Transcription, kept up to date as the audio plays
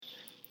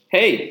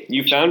Hey,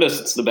 you found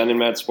us. It's the Ben and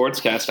Matt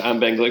Sportscast. I'm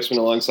Ben Glicksman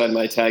alongside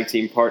my tag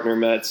team partner,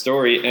 Matt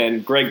Story.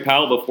 And Greg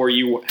Powell, before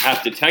you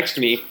have to text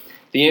me,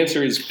 the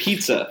answer is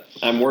pizza.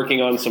 I'm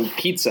working on some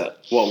pizza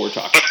while we're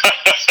talking.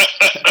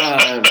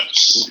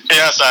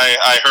 Yes,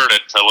 I heard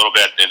it a little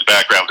bit in the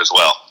background as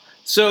well.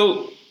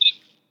 So,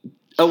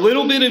 a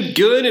little bit of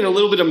good and a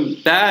little bit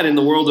of bad in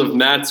the world of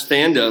Matt's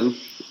fandom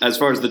as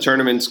far as the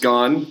tournament's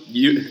gone.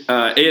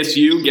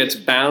 ASU gets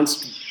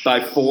bounced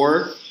by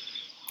 4,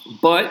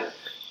 but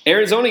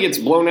Arizona gets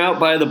blown out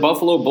by the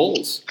Buffalo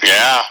Bulls.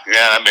 Yeah,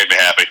 that made me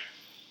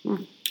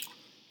happy.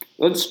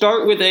 Let's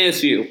start with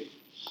ASU.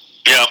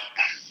 Yep.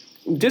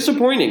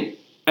 Disappointing,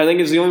 I think,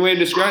 is the only way to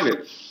describe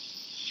it.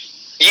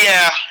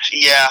 Yeah.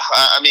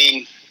 I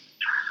mean,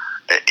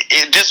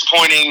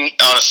 disappointing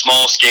on a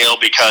small scale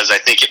because I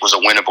think it was a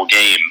winnable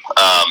game.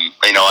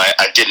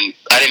 I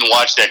didn't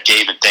watch that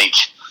game and think,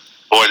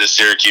 boy, the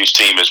Syracuse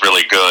team is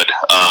really good.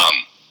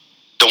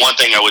 The one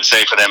thing I would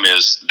say for them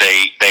is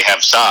they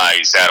have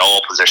size at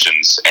all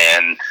positions,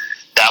 and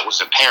that was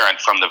apparent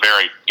from the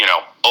very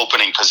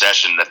opening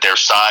possession that their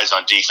size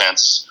on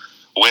defense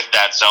with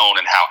that zone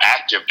and how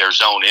active their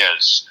zone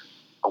is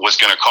was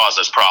going to cause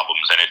us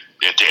problems, and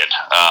it did.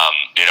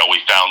 We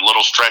found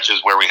little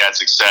stretches where we had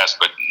success,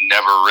 but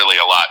never really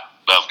a lot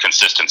of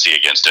consistency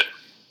against it.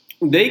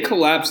 They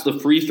collapsed the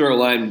free throw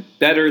line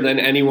better than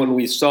anyone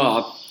we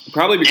saw,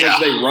 probably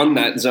because they run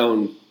that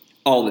zone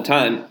all the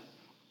time.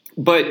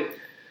 But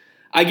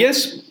I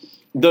guess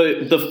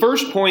the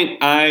first point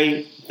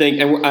I think,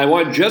 and I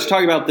want to just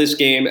talk about this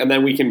game, and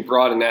then we can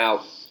broaden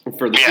out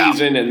for the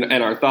season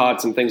and our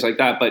thoughts and things like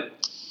that. But,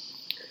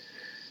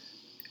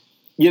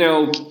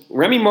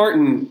 Remy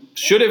Martin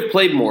should have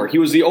played more. He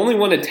was the only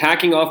one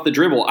attacking off the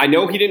dribble. I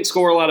know he didn't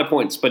score a lot of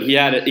points, but he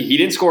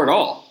didn't score at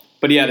all.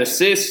 But he had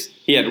assists,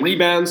 he had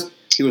rebounds,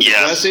 he was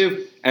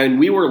aggressive, and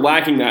we were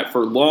lacking that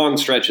for long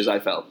stretches, I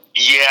felt.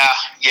 Yeah.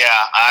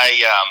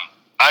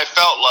 I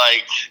felt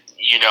like,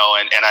 and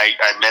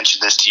I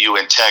mentioned this to you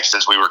in text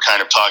as we were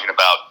kind of talking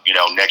about,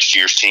 next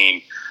year's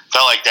team.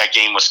 Felt like that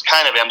game was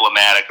kind of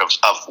emblematic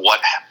of what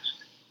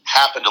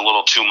happened a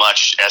little too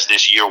much as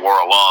this year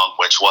wore along,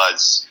 which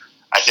was,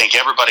 I think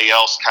everybody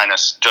else kind of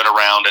stood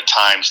around at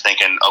times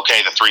thinking,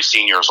 okay, the 3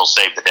 seniors will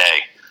save the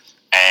day.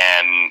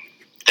 And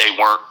they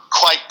weren't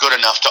quite good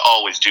enough to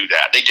always do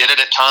that. They did it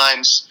at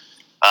times,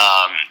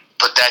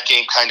 but that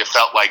game kind of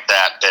felt like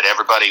that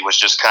everybody was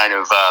just kind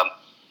of,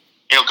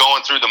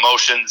 going through the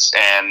motions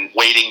and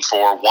waiting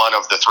for one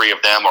of the 3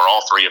 of them or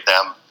all 3 of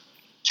them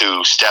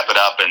to step it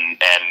up and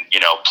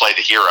play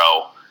the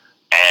hero.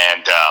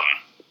 And,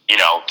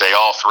 they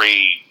all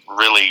 3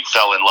 really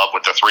fell in love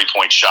with the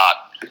 3-point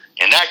shot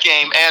in that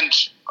game and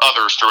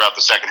others throughout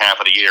the second half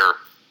of the year.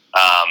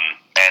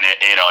 And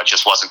it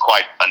just wasn't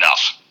quite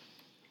enough.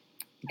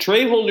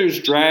 Trey Holder's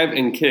drive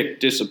and kick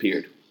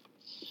disappeared.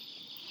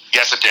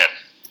 Yes, it did.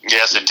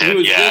 He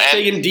was just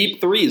taking deep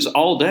threes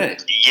all day.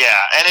 Yeah,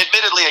 and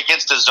admittedly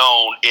against the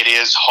zone, it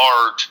is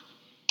hard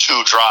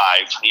to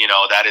drive.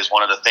 That is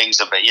one of the things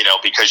of it,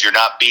 because you're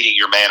not beating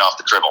your man off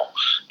the dribble.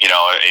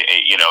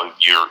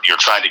 You're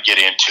trying to get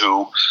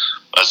into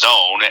a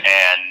zone,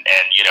 and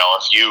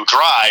if you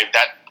drive,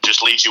 that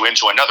just leads you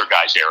into another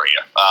guy's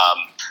area.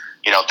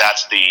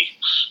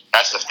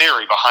 That's the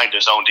theory behind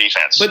his own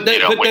defense. But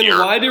then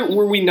why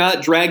were we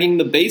not dragging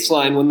the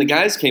baseline when the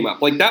guys came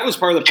up? Like, that was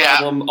part of the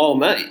problem all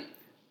night.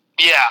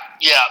 Yeah.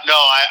 No,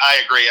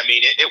 I agree. I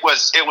mean, it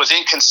was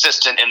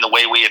inconsistent in the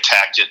way we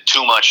attacked it.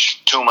 Too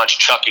much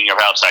chucking of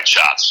outside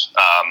shots,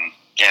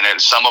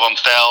 and some of them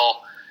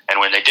fell. And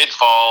when they did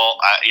fall,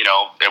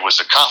 it was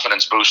a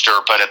confidence booster.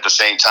 But at the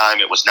same time,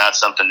 it was not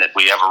something that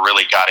we ever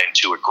really got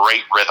into a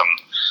great rhythm.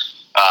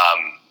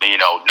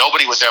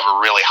 Nobody was ever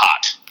really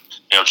hot.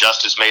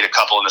 Justice made a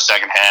couple in the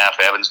second half.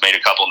 Evans made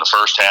a couple in the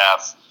first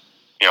half.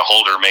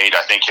 Holder made,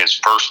 I think, his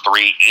first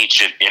 3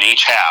 in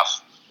each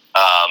half.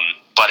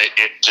 But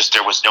it just,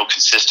 there was no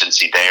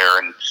consistency there.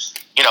 And,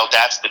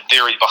 that's the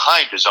theory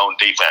behind his own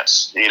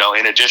defense.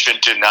 In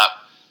addition to not,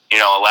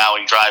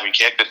 allowing drive and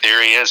kick, the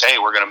theory is, hey,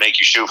 we're going to make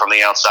you shoot from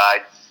the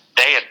outside.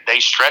 They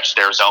stretch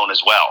their zone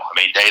as well. I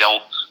mean, they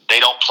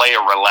don't play a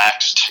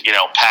relaxed,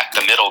 pack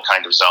the middle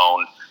kind of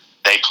zone.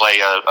 They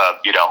play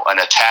an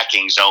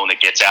attacking zone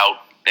that gets out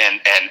and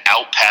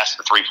out past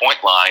the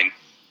 3-point line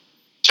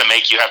to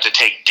make you have to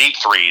take deep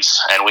threes,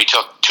 and we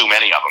took too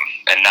many of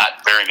them, and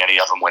not very many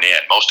of them went in.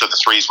 Most of the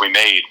threes we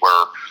made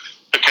were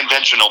the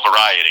conventional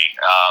variety,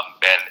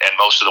 and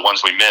most of the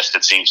ones we missed,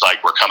 it seems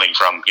like, were coming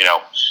from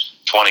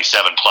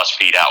 27-plus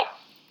feet out.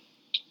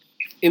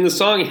 In the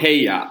song Hey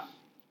Ya,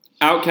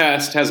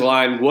 Outkast has a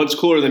line, "What's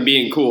cooler than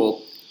being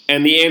cool?"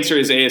 And the answer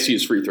is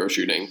ASU's free throw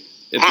shooting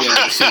at the end of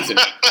the season.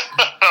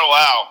 Oh,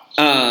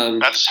 wow.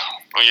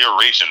 You're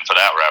reaching for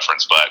that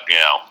reference, but,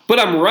 But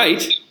I'm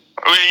right.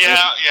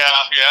 Yeah.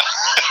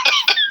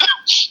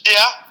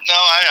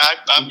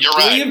 You're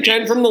right. 3 of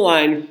 10 from the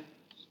line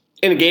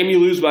in a game you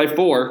lose by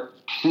 4.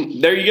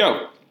 There you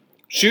go.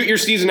 Shoot your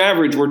season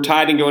average. We're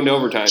tied and going to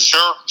overtime.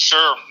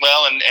 Sure.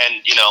 Well, and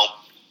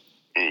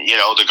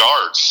the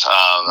guards.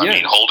 I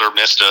mean, Holder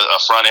missed a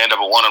front end of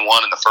a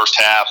 1-on-1 in the first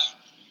half.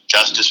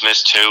 Justice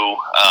missed 2.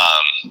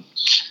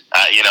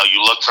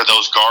 You look for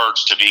those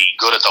guards to be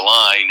good at the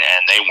line,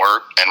 and they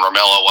weren't. And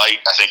Romello White,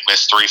 I think,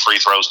 missed 3 free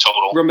throws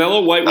total.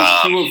 Romello White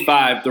was 2 of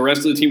 5. The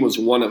rest of the team was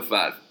 1 of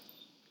 5.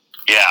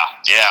 Yeah.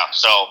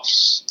 So,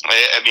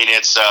 I mean,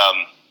 it's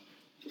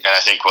and I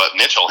think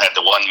Mitchell had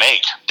the 1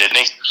 make, didn't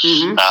he?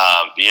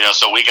 Mm-hmm.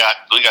 So we got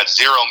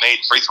 0 made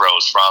free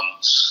throws from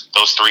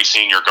those 3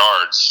 senior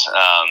guards.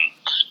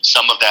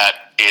 Some of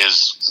that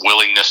is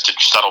willingness to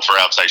settle for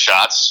outside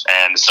shots,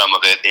 and some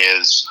of it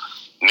is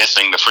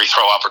missing the free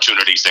throw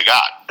opportunities they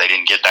got. They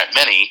didn't get that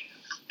many,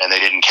 and they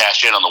didn't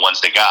cash in on the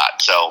ones they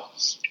got. So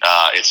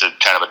it's a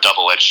kind of a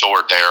double-edged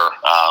sword there.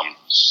 I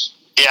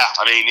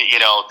mean,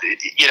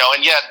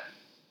 and yet,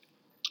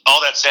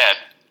 all that said,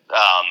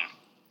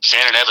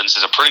 Shannon Evans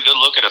is a pretty good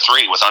look at a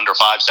 3 with under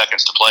 5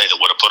 seconds to play that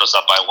would have put us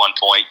up by 1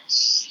 point,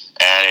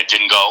 and it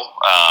didn't go.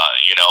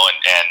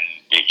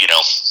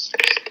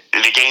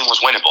 The game was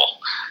winnable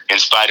in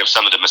spite of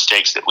some of the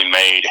mistakes that we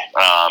made.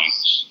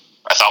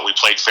 I thought we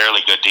played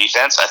fairly good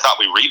defense. I thought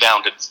we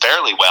rebounded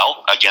fairly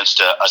well against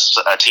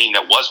a team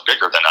that was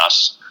bigger than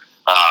us.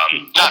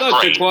 I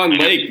thought Jaquan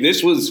Lake,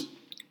 this was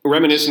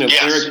reminiscent of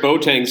Eric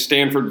Boateng's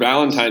Stanford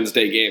Valentine's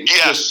Day game.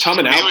 Yes, just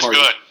coming out. He was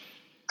good.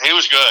 He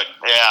was good.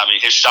 Yeah, I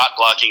mean, his shot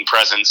blocking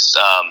presence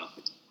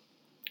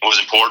was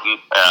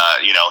important.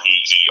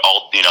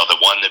 The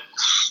one that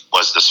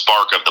was the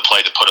spark of the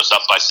play that put us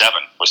up by 7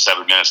 with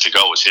 7 minutes to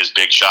go was his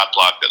big shot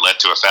block that led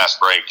to a fast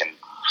break, and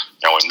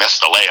we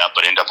missed the layup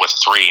but ended up with a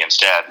 3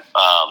 instead.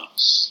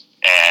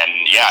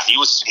 He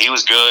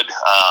was good.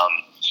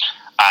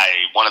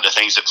 One of the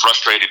things that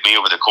frustrated me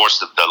over the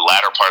course of the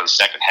latter part of the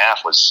second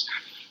half was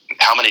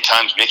how many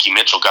times Mickey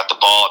Mitchell got the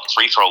ball at the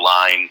free throw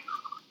line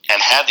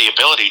and had the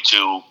ability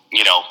to,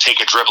 take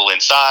a dribble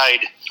inside,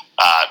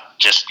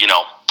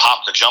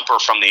 pop the jumper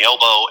from the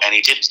elbow, and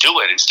he didn't do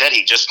it. Instead,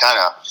 he just kind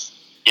of,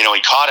 he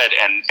caught it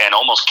and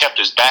almost kept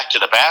his back to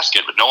the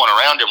basket with no one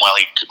around him while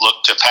he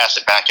looked to pass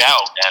it back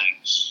out. And,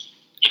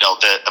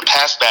 the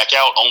pass back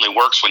out only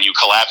works when you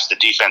collapse the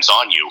defense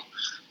on you.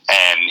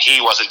 And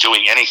he wasn't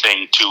doing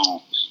anything to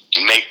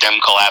make them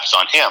collapse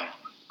on him.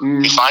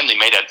 He finally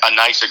made a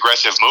nice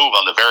aggressive move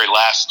on the very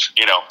last,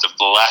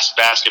 the last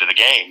basket of the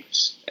game.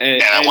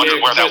 And I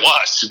wondered where that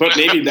was. But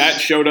maybe that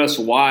showed us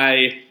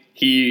why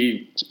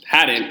he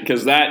hadn't,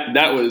 because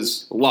that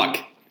was luck.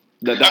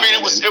 It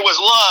was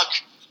luck,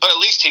 but at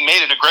least he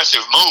made an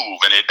aggressive move.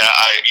 And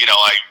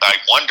I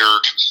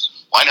wondered,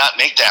 why not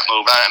make that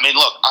move? I mean,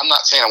 look, I'm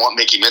not saying I want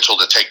Mickey Mitchell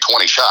to take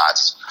 20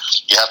 shots.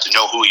 You have to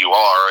know who you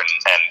are,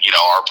 and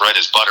our bread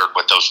is buttered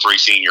with those 3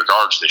 senior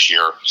guards this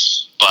year.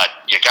 But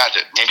you got to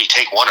maybe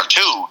take 1 or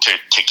 2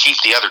 to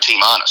keep the other team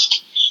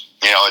honest.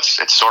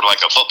 It's sort of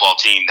like a football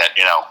team that,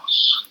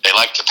 they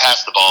like to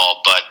pass the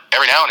ball, but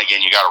every now and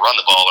again you got to run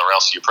the ball, or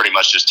else you're pretty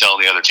much just telling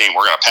the other team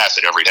we're going to pass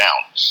it every down.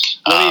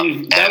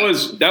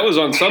 That was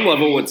on some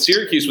level what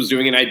Syracuse was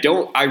doing, and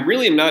I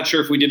really am not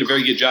sure if we did a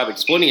very good job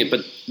explaining it,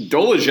 but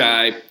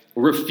Dolezaj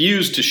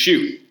refused to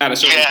shoot at a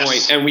certain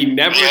point, and we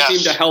never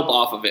seemed to help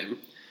off of him.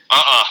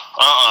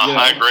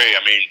 I agree.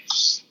 I mean,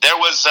 there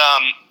was,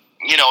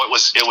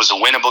 it was a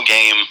winnable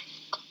game,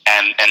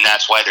 and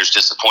that's why there's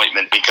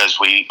disappointment, because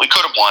we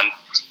could have won,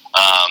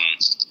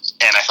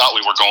 and I thought we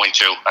were going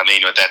to. I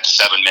mean, at that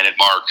 7-minute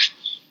mark,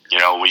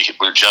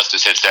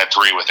 Justice hits that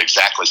 3 with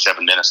exactly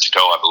 7 minutes to go,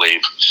 I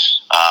believe.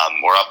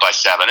 We're up by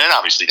 7, and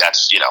obviously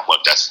that's,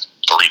 that's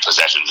 3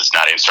 possessions. It's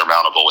not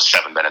insurmountable with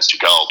 7 minutes to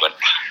go, but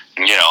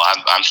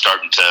I'm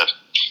starting to,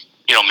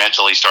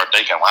 mentally start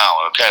thinking,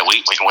 wow, okay,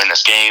 we can win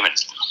this game, and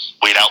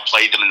we'd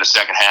outplayed them in the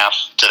second half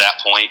to that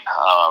point.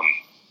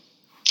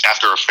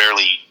 After a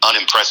fairly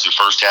unimpressive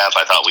first half,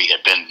 I thought we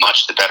had been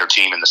much the better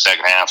team in the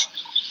second half,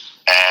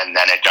 and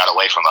then it got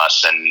away from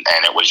us, and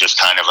it was just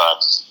kind of a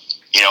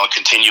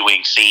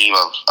continuing theme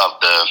of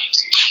the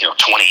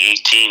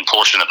 2018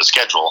 portion of the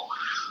schedule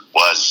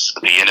was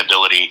the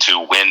inability to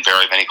win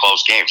very many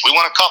close games. We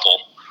won a couple,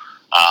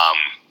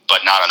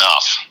 but not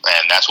enough,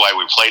 and that's why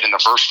we played in the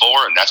first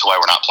 4, and that's why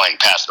we're not playing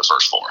past the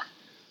first 4.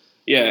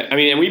 Yeah, I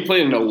mean, and we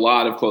played in a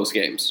lot of close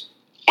games.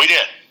 We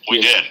did,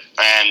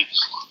 and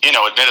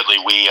admittedly,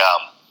 we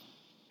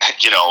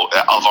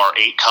of our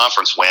 8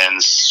 conference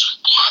wins,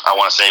 I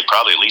want to say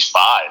probably at least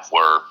 5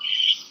 were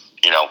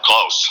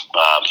close.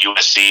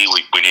 USC,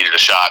 we needed a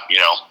shot,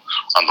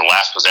 on the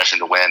last possession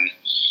to win.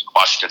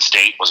 Washington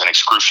State was an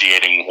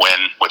excruciating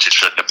win, which it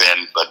shouldn't have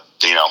been, but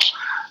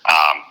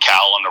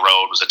Cal on the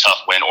road was a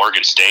tough win.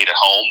 Oregon State at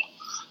home,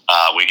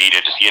 we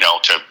needed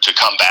to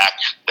come back.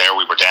 There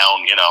we were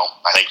down,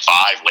 I think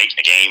 5 late in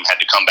the game, had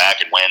to come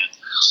back and win.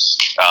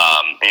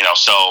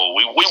 So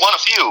we won a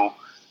few,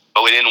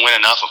 but we didn't win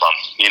enough of them.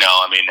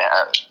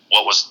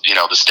 What was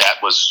the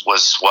stat was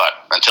what,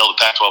 until the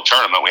Pac-12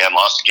 tournament we hadn't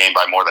lost a game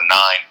by more than 9.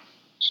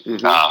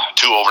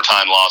 2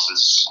 overtime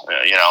losses.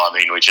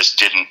 We just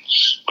didn't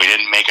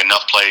make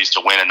enough plays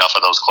to win enough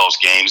of those close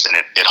games, and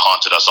it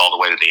haunted us all the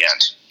way to the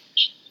end.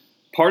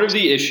 Part of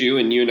the issue,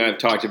 and you and I have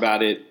talked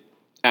about it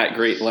at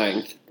great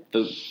length,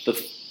 the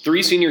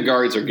three senior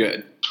guards are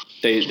good.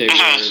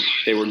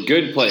 They were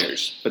good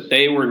players, but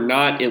they were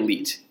not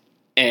elite.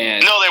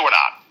 And no, they were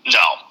not.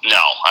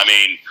 No. I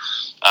mean,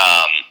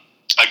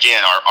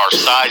 again, our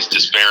size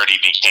disparity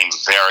became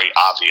very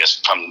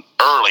obvious from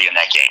early in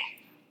that game,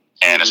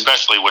 and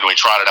especially when we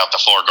trotted out the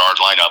floor guard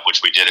lineup,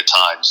 which we did at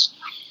times.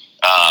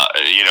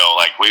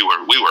 Like we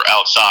were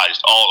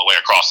outsized all the way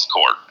across the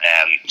court,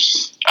 and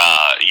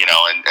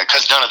and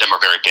because none of them are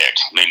very big.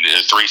 I mean,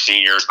 three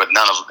seniors, but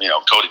none of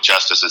Cody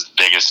Justice is the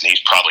biggest, and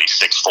he's probably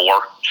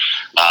 6'4".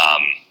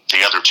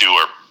 The other two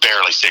are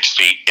barely 6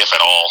 feet, if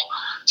at all.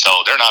 So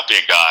they're not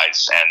big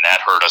guys, and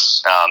that hurt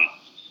us.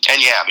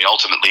 And yeah, I mean,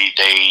 ultimately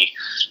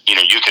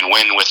you can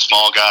win with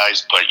small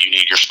guys, but you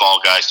need your small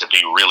guys to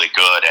be really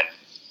good, and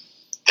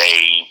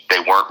they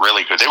weren't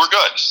really good. They were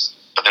good,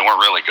 but they weren't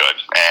really good.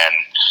 And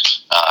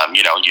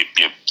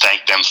you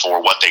thank them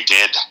for what they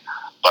did,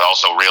 but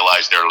also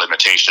realize their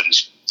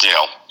limitations,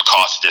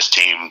 cost this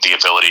team the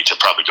ability to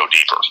probably go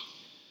deeper.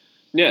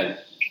 Yeah.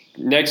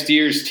 Next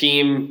year's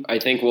team, I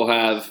think, will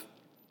have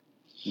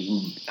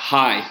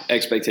high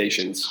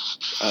expectations.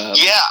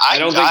 I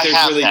don't think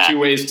there's really two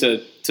ways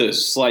to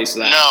slice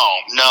that.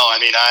 No. I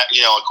mean,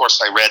 of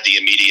course, I read the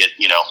immediate,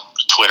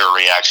 Twitter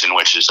reaction,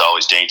 which is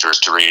always dangerous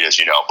to read, is,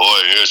 boy,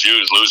 ASU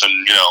is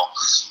losing,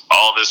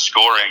 all this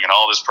scoring and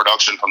all this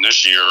production from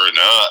this year, and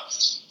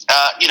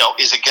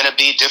is it going to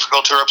be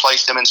difficult to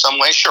replace them in some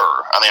way?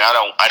 Sure. I mean,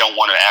 I don't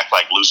want to act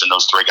like losing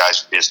those three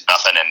guys is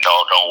nothing, and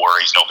no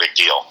worries, no big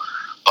deal.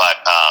 But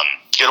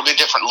it'll be a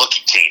different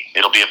looking team.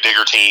 It'll be a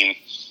bigger team.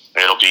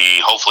 It'll be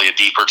hopefully a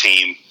deeper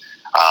team.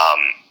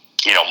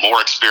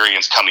 More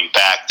experience coming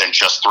back than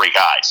just three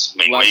guys. I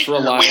mean,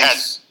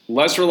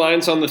 less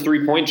reliance on the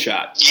 3-point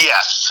shot.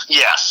 Yes.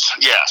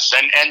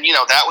 And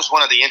that was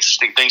one of the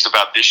interesting things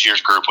about this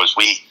year's group was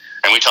we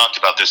talked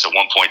about this at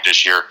one point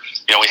this year.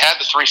 We had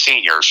the three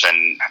seniors,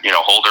 and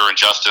Holder and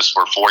Justice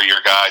were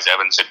 4-year guys.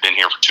 Evans had been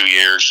here for 2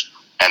 years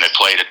and had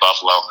played at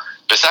Buffalo.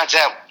 Besides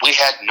that, we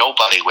had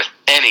nobody with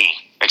any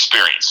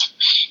experience.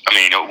 I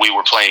mean, we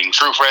were playing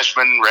true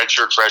freshmen,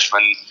 redshirt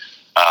freshmen,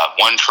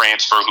 one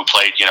transfer who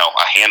played,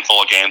 a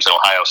handful of games at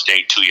Ohio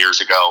State 2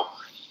 years ago.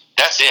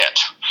 That's it.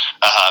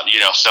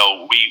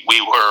 So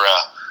we were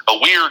a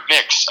weird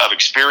mix of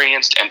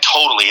experienced and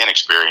totally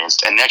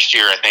inexperienced. And next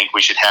year, I think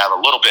we should have a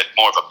little bit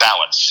more of a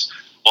balance.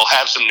 We'll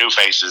have some new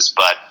faces,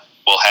 but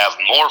we'll have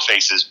more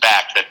faces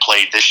back that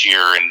played this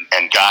year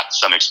and got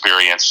some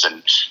experience.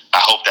 And I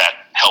hope that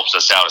helps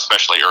us out,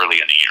 especially early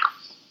in the year.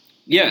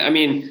 Yeah, I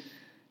mean,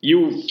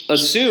 you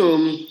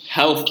assume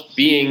health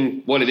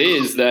being what it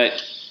is,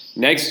 that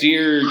next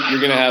year you're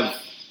going to have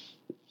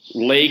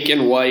Lake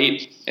and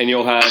White, and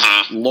you'll have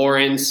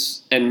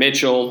Lawrence and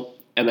Mitchell,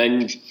 and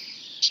then,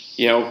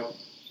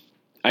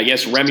 I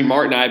guess Remy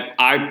Martin,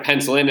 I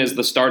pencil in as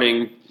the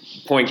starting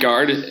point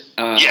guard.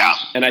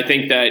 And I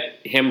think that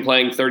him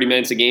playing 30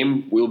 minutes a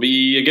game will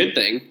be a good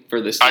thing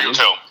for this team.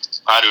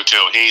 I do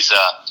too.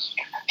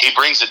 He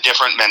brings a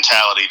different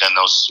mentality than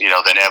those,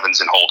 than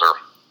Evans and Holder.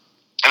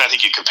 And I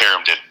think you compare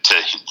him to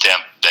them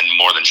than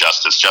more than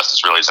Justice.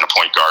 Justice really isn't a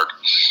point guard.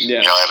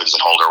 Yeah. Evans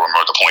and Holder were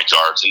more the point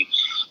guards. And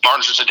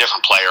Martin's just a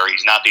different player.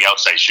 He's not the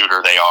outside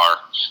shooter they are.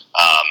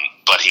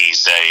 But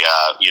he's a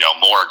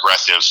more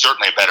aggressive,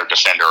 certainly a better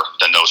defender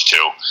than those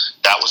two.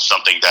 That was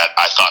something that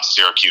I thought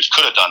Syracuse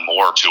could have done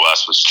more to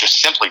us, was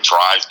just simply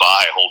drive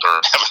by Holder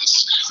and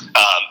Evans.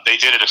 They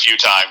did it a few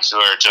times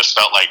where it just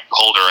felt like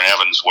Holder and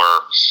Evans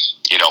were,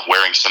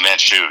 wearing cement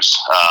shoes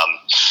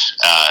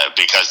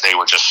because they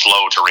were just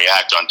slow to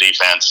react on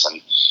defense.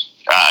 And,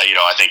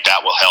 I think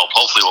that will help.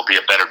 Hopefully we'll be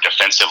a better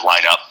defensive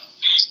lineup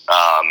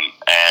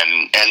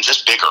and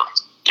just bigger.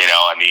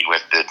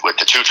 With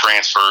the two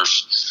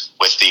transfers,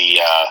 with the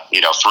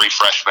 3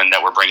 freshmen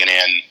that we're bringing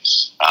in,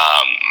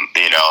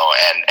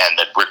 and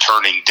the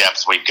returning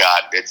depth we've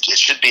got, it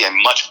should be a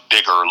much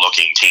bigger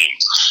looking team.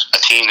 A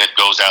team that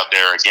goes out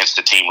there against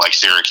a team like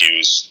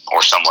Syracuse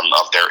or someone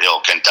of their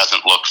ilk and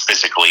doesn't look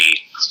physically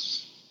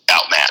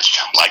outmatched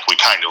like we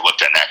kind of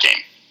looked in that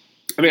game.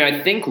 I mean,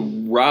 I think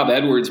Rob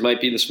Edwards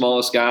might be the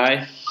smallest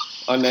guy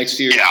on next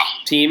year's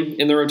team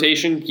in the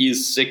rotation.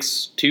 He's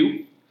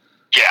 6'2".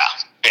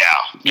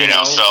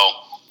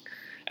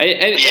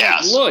 And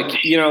look,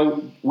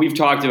 we've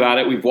talked about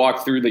it. We've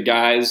walked through the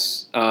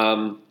guys.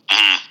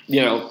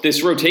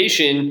 This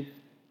rotation,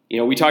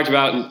 we talked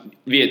about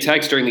via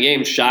text during the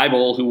game,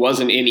 Scheibel, who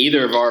wasn't in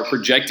either of our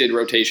projected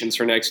rotations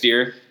for next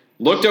year,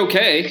 looked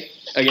okay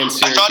against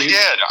Syracuse. I thought he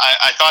did.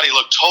 I thought he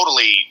looked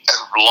totally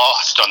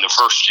lost on the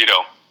first,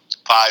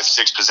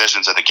 5-6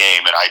 possessions of the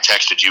game, and I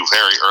texted you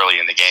very early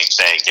in the game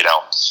saying,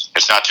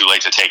 it's not too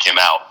late to take him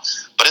out.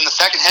 But in the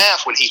second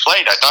half, when he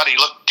played, I thought he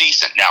looked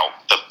decent. Now,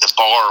 the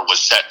bar was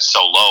set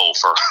so low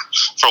for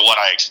what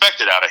I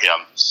expected out of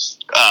him.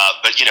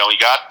 But he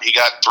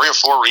got 3 or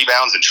 4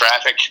 rebounds in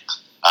traffic.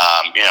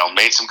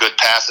 Made some good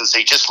passes.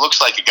 He just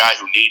looks like a guy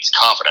who needs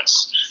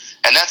confidence,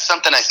 and that's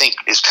something I think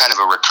is kind of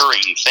a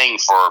recurring thing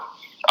for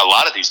a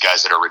lot of these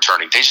guys that are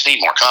returning. They just need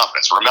more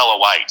confidence. Romello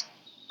White,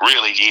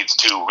 really needs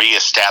to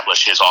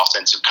reestablish his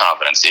offensive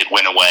confidence. It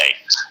went away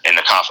in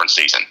the conference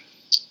season.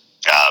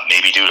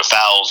 Maybe due to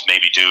fouls,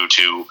 maybe due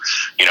to,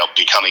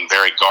 becoming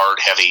very guard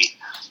heavy,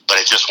 but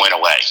it just went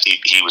away.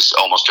 He was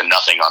almost a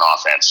nothing on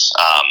offense.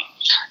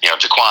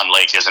 Jaquan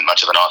Lake isn't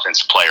much of an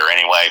offensive player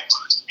anyway.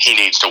 He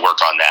needs to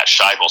work on that.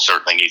 Scheibel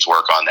certainly needs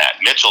work on that.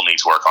 Mitchell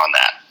needs work on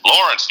that.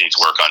 Lawrence needs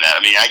work on that.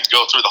 I mean, I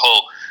go through the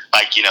whole,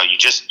 you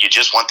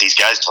just want these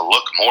guys to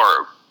look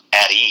more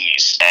at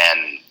ease,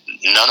 and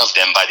none of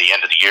them by the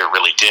end of the year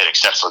really did,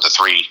 except for the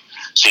 3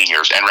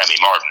 seniors and Remy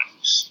Martin.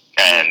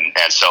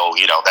 And so,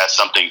 that's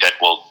something that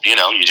will,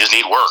 you just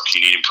need work.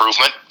 You need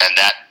improvement, and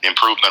that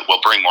improvement will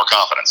bring more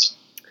confidence.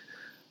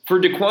 For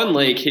Daquan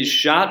Lake, his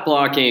shot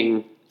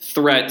blocking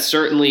threat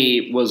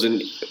certainly was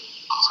an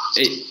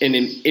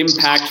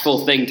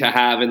impactful thing to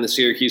have in the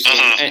Syracuse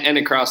game and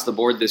across the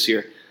board this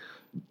year.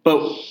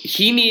 But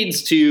he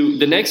needs to,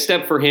 the next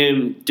step for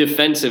him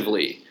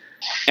defensively,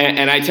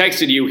 and I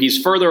texted you,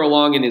 he's further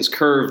along in his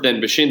curve than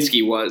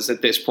Bashinsky was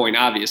at this point,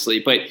 obviously,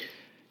 but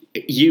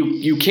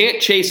you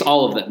can't chase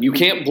all of them. You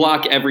can't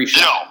block every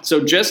shot. No,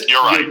 so just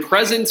your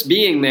presence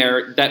being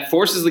there that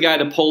forces the guy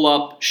to pull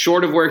up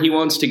short of where he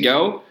wants to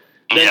go,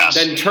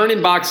 then turn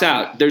and box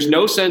out. There's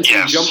no sense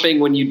in jumping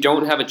when you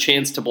don't have a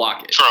chance to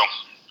block it.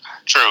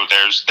 True.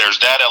 There's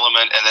that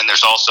element, and then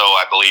there's also,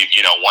 I believe,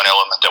 one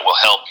element that will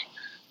help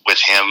with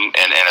him,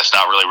 and it's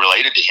not really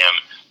related to him,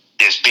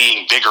 is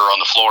being bigger on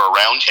the floor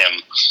around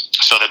him,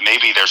 so that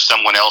maybe there's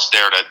someone else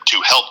there to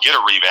help get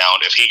a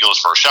rebound if he goes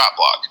for a shot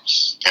block.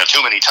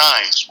 Too many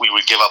times we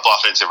would give up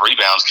offensive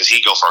rebounds because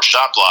he'd go for a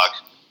shot block,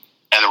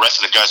 and the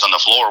rest of the guys on the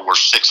floor were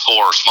 6'4"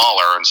 or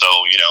smaller, and so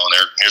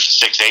here's a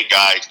 6'8"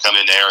 guy to come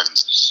in there and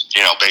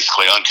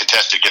basically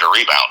uncontested get a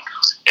rebound.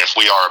 If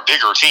we are a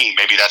bigger team,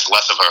 maybe that's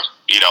less of a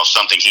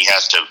something he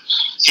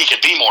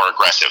could be more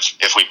aggressive.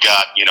 If we've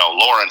got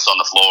Lawrence on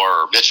the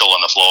floor or Mitchell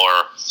on the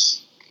floor,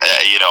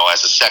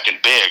 as a second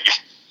big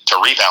to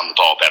rebound the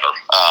ball better.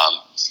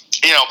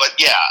 But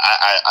yeah,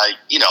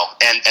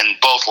 and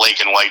both Lake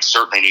and White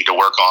certainly need to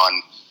work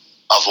on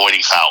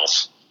avoiding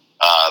fouls.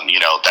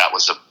 That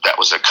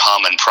was a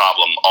common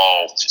problem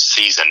all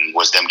season,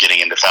 was them getting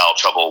into foul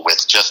trouble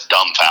with just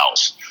dumb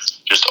fouls,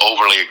 just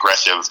overly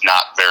aggressive,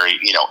 not very,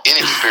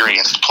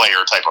 inexperienced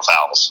player type of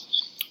fouls.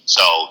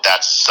 So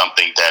that's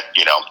something that,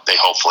 they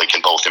hopefully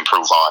can both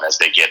improve on as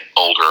they get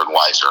older and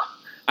wiser.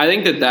 I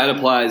think that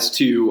applies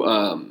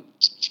to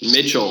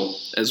Mitchell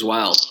as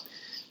well.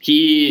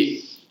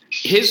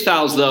 His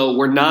fouls, though,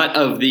 were not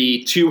of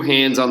the 2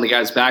 hands on the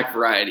guy's back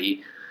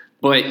variety,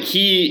 but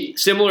he,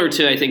 similar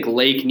to, I think,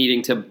 Lake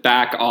needing to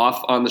back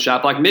off on the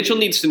shot block, Mitchell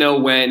needs to know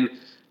when,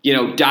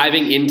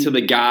 diving into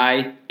the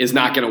guy is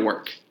not going to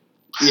work.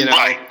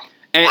 Right.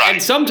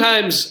 And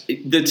sometimes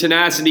the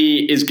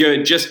tenacity is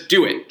good. Just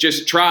do it.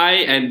 Just try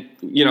and,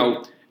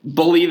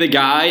 bully the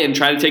guy and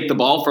try to take the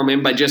ball from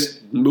him by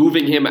just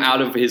moving him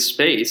out of his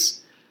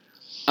space.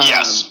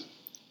 Yes.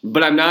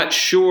 But I'm not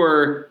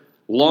sure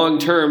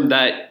long-term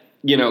that,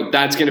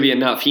 that's going to be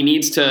enough. He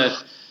needs to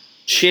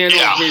channel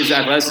his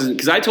athleticism.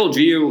 Because I told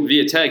you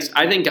via text,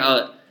 I think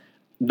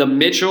the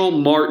Mitchell,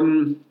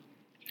 Martin,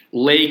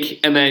 Lake,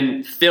 and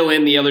then fill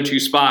in the other 2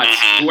 spots,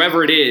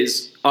 whoever it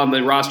is on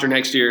the roster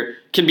next year,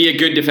 can be a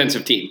good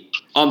defensive team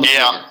on the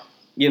floor.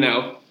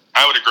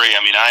 I would agree.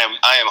 I mean,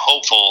 I am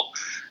hopeful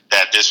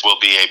that this will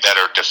be a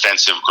better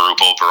defensive group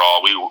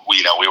overall. We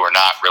were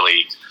not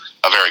really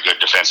a very good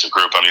defensive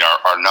group. I mean,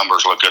 our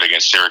numbers look good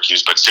against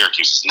Syracuse, but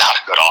Syracuse is not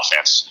a good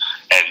offense.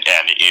 And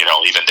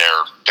even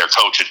their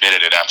coach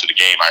admitted it after the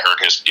game. I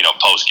heard his,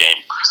 post game,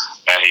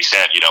 and he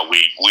said,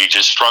 we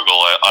just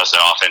struggle as an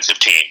offensive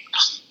team.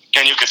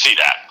 And you can see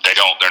that.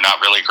 They're not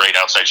really great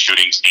outside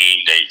shooting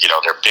team.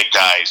 Their big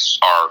guys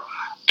are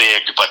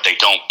big, but they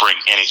don't bring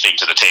anything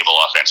to the table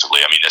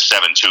offensively. I mean, the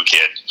 7'2"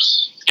 kid,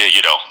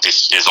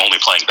 is only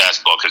playing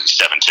basketball because he's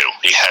 7'2".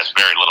 He has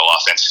very little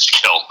offensive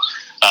skill.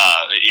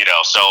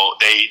 So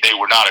they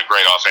were not a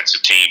great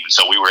offensive team.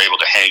 So we were able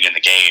to hang in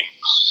the game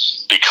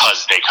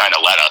because they kind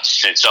of let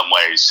us in some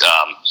ways.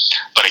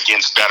 But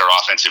against better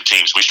offensive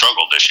teams, we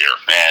struggled this year.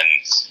 And,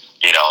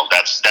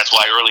 that's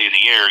why early in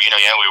the year,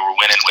 we were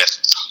winning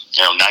with,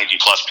 90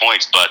 plus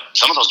points, but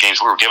some of those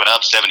games we were giving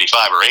up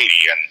 75 or 80.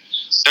 And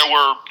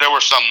there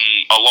were some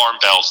alarm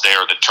bells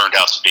there that turned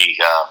out to be,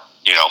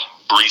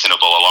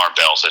 reasonable alarm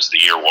bells as the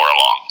year wore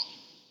along.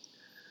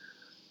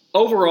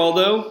 Overall,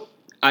 though,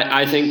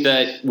 I think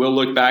that we'll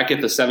look back at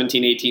the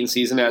 17-18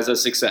 season as a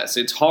success.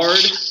 It's hard,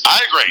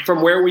 I agree,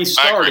 from where we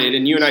started,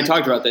 and you and I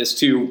talked about this,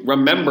 to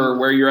remember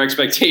where your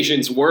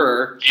expectations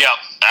were. Yeah,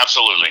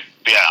 absolutely.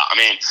 Yeah, I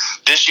mean,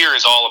 this year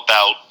is all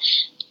about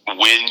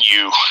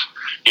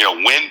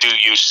when do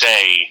you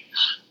say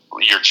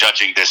you're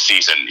judging this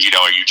season?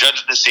 Are you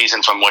judging this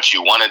season from what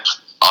you wanted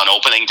on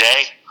opening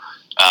day?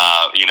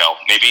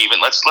 Maybe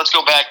even let's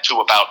go back to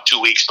about 2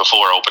 weeks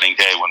before opening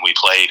day when we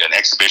played an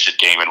exhibition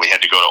game and we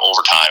had to go to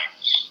overtime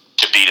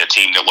to beat a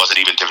team that wasn't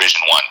even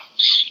Division I.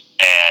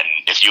 And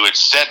if you had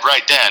said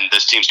right then,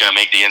 this team's going to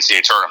make the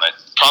NCAA tournament,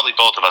 probably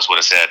both of us would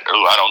have said,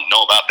 "Oh, I don't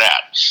know about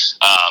that."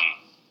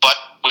 But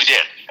we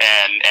did,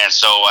 And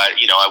so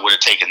I would have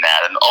taken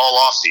that. And all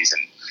off season,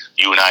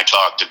 you and I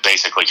talked to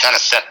basically kind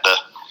of set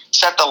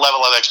the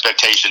level of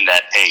expectation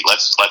that, hey,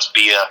 let's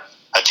be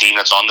a team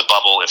that's on the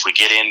bubble. If we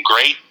get in,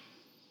 great.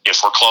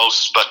 If we're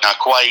close but not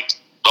quite,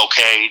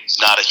 okay,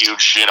 not a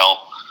huge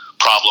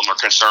problem or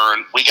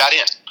concern. We got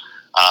in,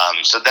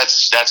 so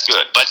that's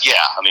good. But yeah,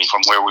 I mean,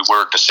 from where we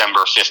were December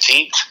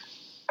 15th,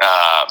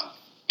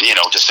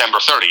 December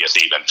 30th,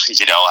 even.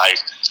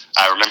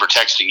 I remember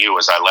texting you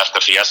as I left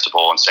the Fiesta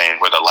Bowl and saying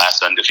we're the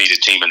last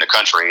undefeated team in the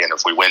country, and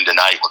if we win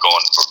tonight, we're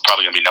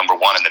probably going to be number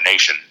one in the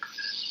nation.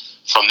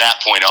 From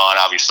that point on,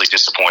 obviously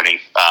disappointing.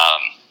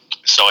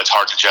 So it's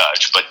hard to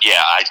judge, but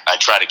yeah, I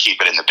try to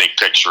keep it in the big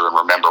picture and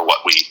remember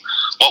what we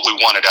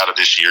wanted out of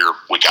this year.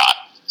 We got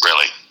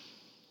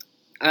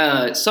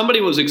really. Somebody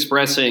was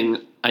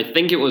expressing, I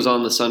think it was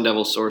on the Sun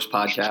Devil Source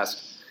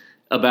podcast,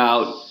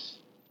 about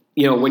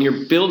when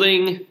you're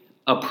building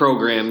a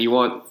program, you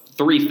want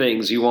three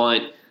things: you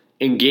want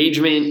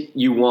engagement,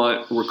 you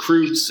want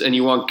recruits, and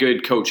you want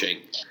good coaching.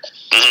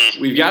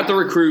 Mm-hmm. We've got the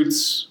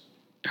recruits.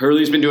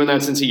 Hurley's been doing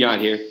that since he got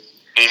here.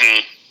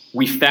 Mm-hmm.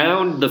 We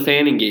found the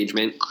fan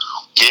engagement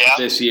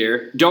this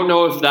year. Don't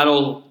know if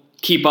that'll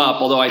keep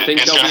up, although I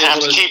think it's they'll be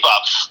able to keep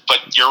up.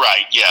 But you're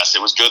right. Yes,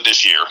 it was good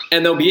this year.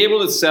 And they'll be able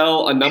to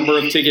sell a number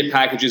of ticket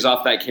packages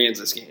off that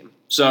Kansas game.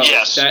 So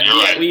that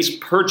at least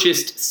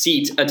purchased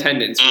seat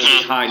attendance will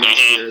be high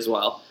next year as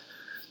well.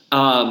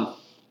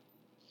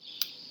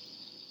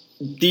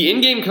 The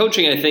in-game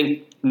coaching, I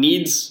think,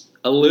 needs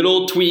a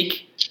little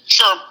tweak.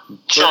 Sure,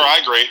 I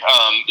agree.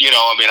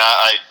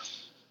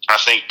 I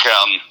think,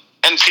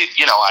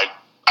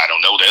 I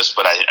don't know this,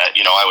 but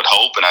I would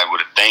hope and I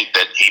would think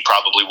that he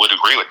probably would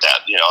agree with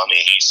that.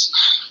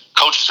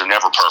 Coaches are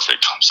never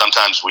perfect.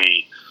 Sometimes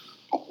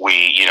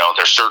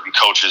there's certain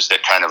coaches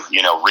that kind of,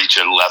 reach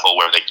a level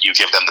where you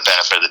give them the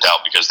benefit of the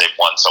doubt because they've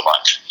won so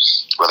much,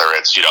 whether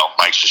it's,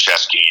 Mike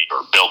Krzyzewski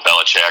or Bill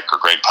Belichick or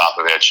Greg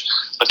Popovich,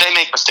 but they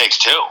make mistakes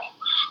too.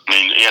 I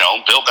mean,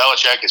 Bill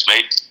Belichick has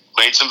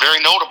made some very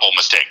notable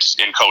mistakes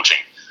in coaching.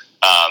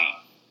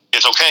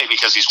 It's okay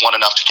because he's won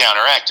enough to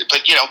counteract it.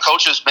 But,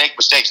 coaches make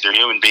mistakes. They're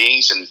human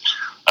beings, and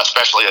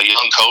especially a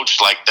young coach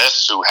like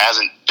this who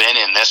hasn't been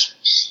in this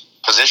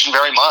position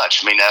very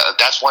much. I mean,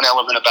 that's one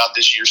element about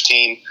this year's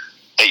team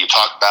that you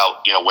talked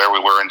about, where we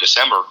were in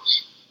December.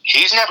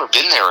 He's never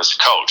been there as a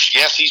coach.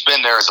 Yes, he's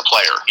been there as a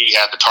player. He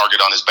had the target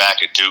on his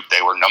back at Duke.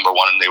 They were number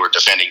one, and they were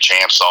defending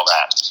champs, all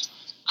that.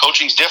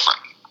 Coaching's different.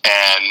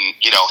 And,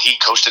 he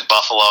coached at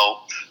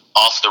Buffalo,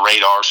 off the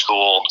radar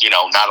school,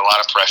 not a lot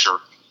of pressure.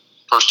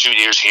 First 2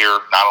 years here,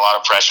 not a lot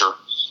of pressure.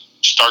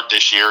 Start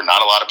this year,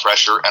 not a lot of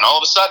pressure. And all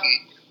of a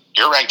sudden,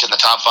 you're ranked in the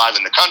top 5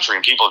 in the country,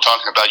 and people are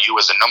talking about you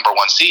as a number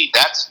 1 seed.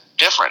 That's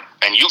different.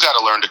 And you got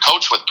to learn to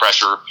coach with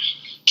pressure,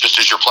 just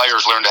as your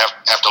players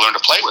have to learn to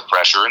play with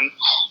pressure. And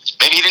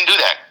maybe he didn't do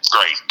that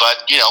great.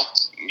 But,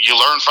 you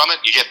learn from it.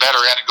 You get better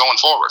at it going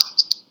forward.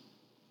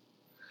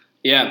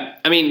 Yeah.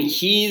 I mean,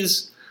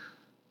 he's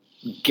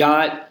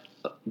got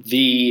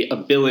the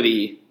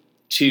ability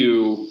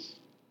to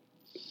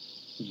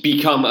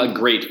become a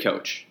great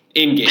coach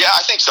in game. Yeah,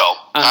 I think so.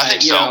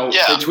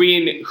 Yeah.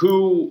 Between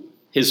who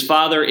his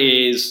father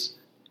is,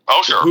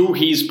 who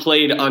he's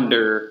played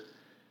under,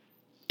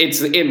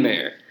 it's in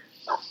there.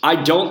 I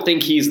don't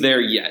think he's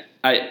there yet.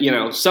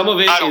 Some of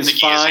it is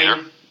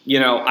fine.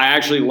 I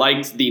actually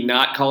liked the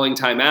not calling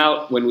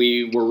timeout when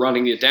we were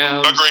running it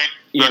down.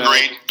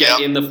 Agreed. Get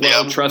in the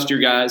flow, trust your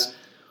guys.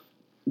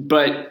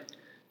 But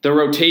the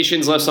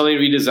rotations left something to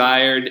be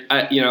desired.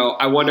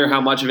 I wonder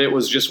how much of it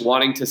was just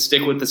wanting to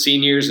stick with the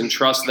seniors and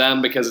trust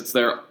them because it's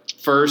their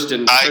first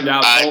and turned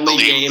out only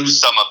game.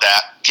 Some of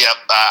that. Yep.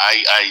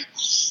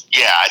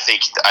 I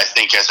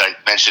think as I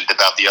mentioned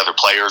about the other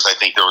players, I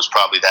think there was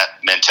probably that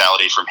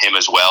mentality from him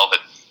as well that,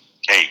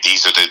 hey,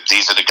 these are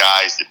the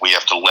guys that we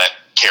have to let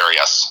carry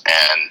us,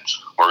 and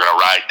we're going to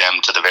ride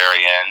them to the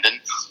very end. And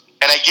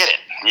I get it.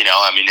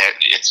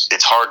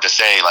 It's hard to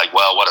say like,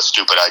 well, what a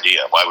stupid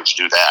idea. Why would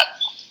you do that?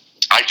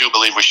 I do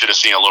believe we should have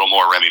seen a little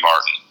more Remy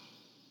Martin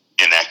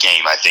in that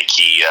game. I think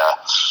he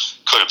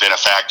could have been a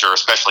factor,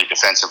 especially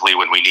defensively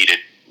when we needed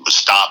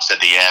stops at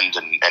the end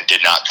and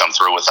did not come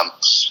through with them.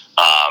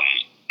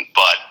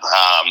 But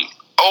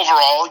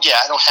overall,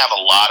 I don't have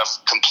a lot of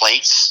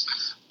complaints,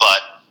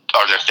 but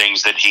are there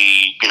things that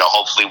he,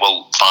 hopefully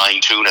will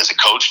fine-tune as a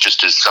coach,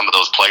 just as some of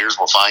those players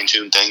will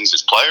fine-tune things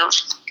as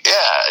players?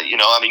 Yeah,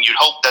 you'd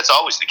hope that's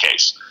always the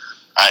case.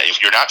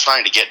 If you're not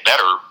trying to get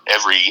better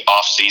every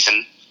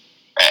off-season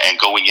and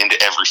going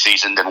into every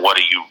season, then what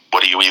are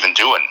you even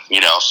doing?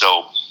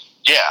 So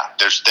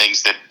there's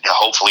things that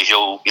hopefully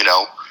he'll,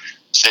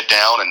 sit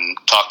down and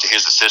talk to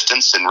his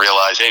assistants and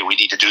realize, hey, we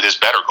need to do this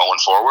better going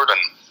forward. And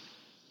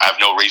I have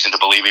no reason to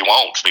believe he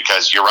won't,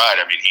 because you're right.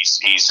 I mean,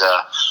 he's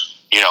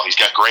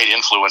got great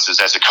influences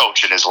as a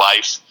coach in his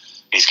life.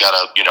 He's got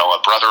a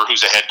brother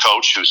who's a head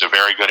coach, who's a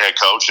very good head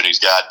coach, and he's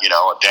got,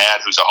 a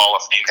dad who's a Hall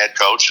of Fame head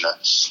coach, and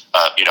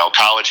a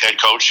college head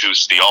coach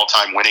who's the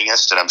all-time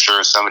winningest, and I'm sure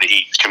is somebody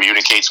he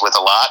communicates with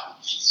a lot.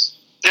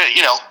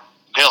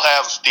 He'll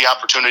have the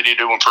opportunity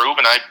to improve,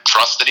 and I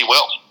trust that he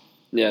will.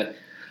 Yeah.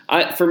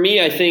 For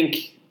me, I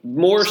think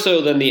more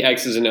so than the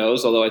X's and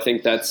O's, although I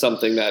think that's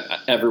something that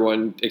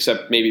everyone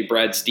except maybe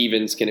Brad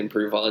Stevens can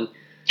improve on,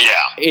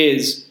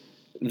 is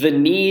the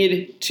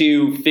need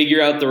to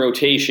figure out the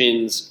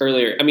rotations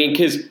earlier. I mean,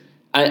 because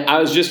I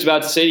was just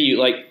about to say to you,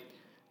 like,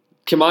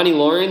 Kimani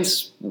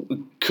Lawrence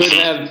could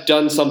have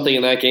done something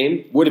in that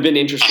game. Would have been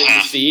interesting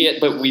to see it,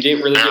 but we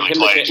didn't really give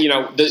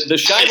him the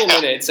Scheibel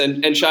minutes,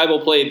 and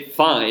Scheibel played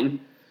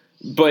fine.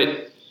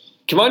 But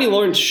Kimani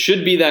Lawrence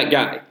should be that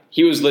guy.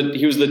 He was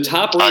the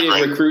top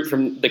rated recruit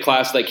from the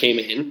class that came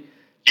in.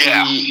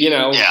 Yeah. He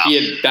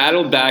had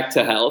battled back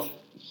to health.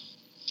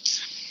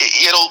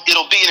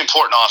 It'll be an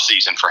important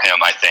offseason for him,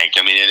 I think.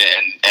 I mean,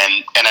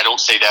 and I don't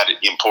say that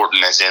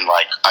important as in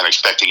like I'm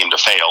expecting him to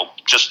fail.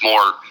 Just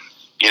more,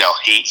 he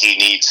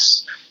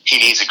needs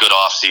a good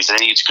offseason.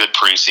 He needs a good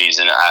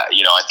preseason.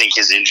 I think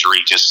his injury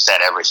just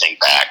set everything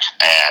back,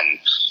 and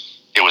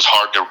it was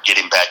hard to get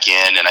him back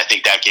in. And I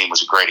think that game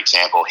was a great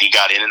example. He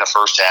got in the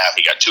first half.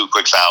 He got 2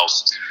 quick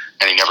fouls,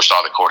 and he never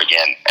saw the court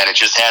again. And it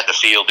just had the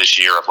feel this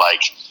year of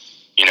like,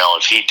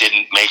 if he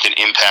didn't make an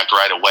impact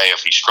right away,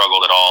 if he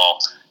struggled at all,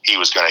 he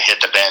was going to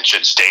hit the bench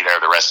and stay there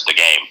the rest of the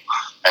game.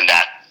 And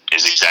that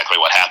is exactly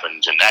what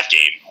happened in that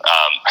game.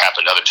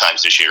 Happened other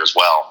times this year as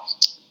well.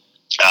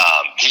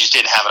 He just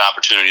didn't have an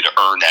opportunity to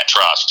earn that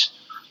trust.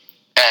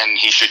 And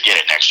he should get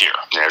it next year.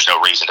 There's no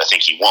reason to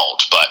think he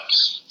won't. But,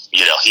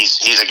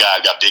 he's a guy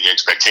I've got big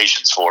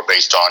expectations for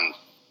based on,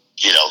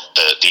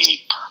 the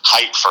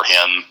hype for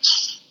him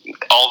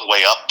all the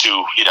way up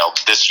to,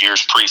 this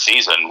year's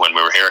preseason when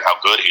we were hearing how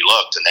good he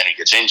looked, and then he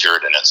gets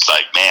injured, and it's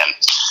like, man,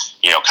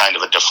 kind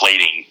of a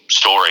deflating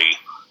story.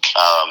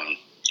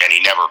 And he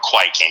never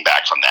quite came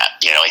back from that.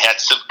 He had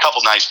a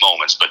couple nice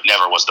moments, but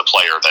never was the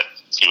player that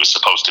he was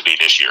supposed to be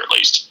this year, at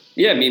least.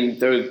 Yeah, I mean,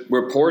 the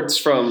reports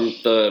from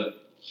the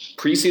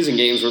preseason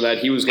games were that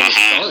he was going to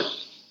start.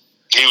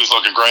 He was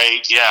looking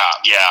great. Yeah.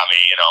 I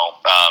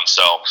mean,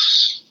 so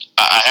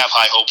I have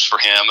high hopes for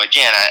him.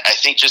 Again, I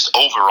think just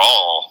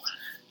overall,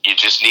 you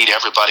just need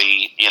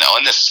everybody,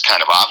 and this is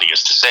kind of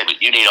obvious to say,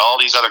 but you need all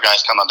these other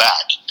guys coming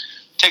back.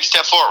 Take a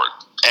step forward.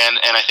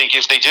 And I think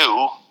if they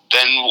do,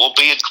 then we'll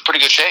be in pretty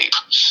good shape.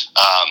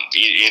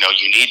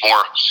 You need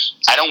more.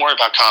 I don't worry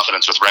about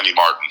confidence with Remy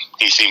Martin.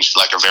 He seems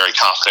like a very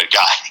confident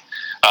guy.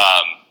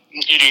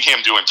 You need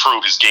him to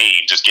improve his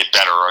game, just get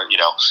better,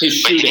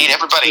 His but you need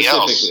everybody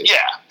else. Yeah,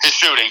 his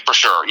shooting for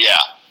sure, yeah.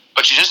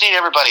 But you just need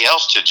everybody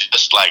else to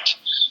just like,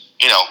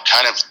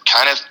 kind of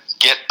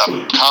get a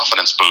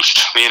confidence boost,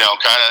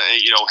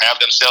 have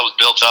themselves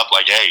built up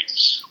like, hey,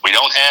 we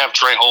don't have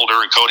Trey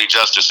Holder and Cody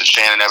Justice and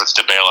Shannon Evans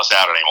to bail us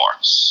out anymore.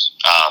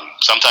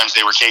 Sometimes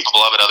they were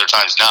capable of it, other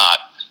times not.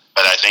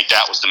 But I think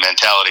that was the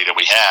mentality that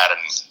we had, and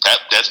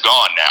that's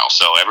gone now.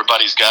 So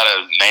everybody's got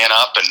to man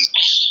up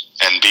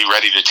and be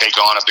ready to take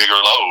on a bigger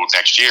load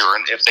next year.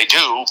 And if they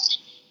do,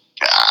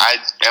 I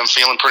am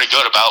feeling pretty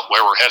good about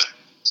where we're headed.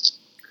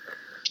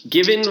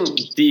 Given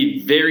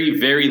the very,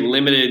 very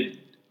limited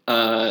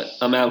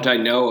amount I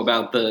know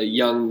about the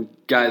young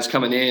guys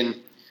coming in,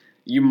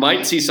 you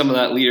might see some of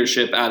that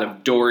leadership out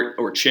of Dort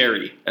or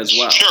Cherry as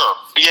well. Sure.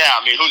 Yeah,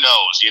 I mean, who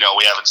knows?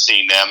 We haven't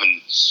seen them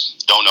and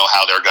don't know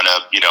how they're going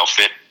to,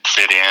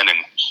 fit in. And,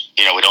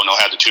 we don't know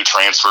how the 2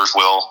 transfers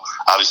will.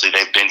 Obviously,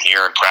 they've been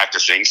here and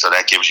practicing, so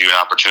that gives you an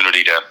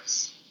opportunity to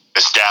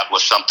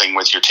establish something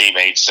with your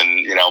teammates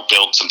and,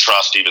 build some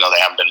trust, even though they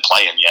haven't been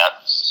playing yet.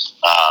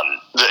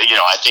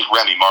 I think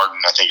Remy Martin,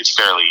 I think it's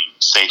fairly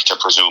safe to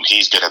presume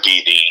he's going to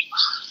be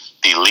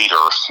the leader,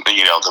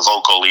 the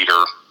vocal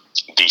leader,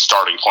 the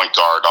starting point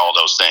guard, all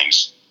those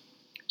things.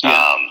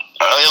 Yeah.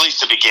 At least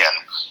to begin.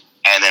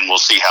 And then we'll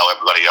see how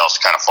everybody else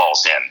kind of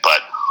falls in.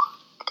 But,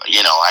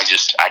 I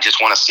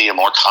just want to see a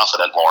more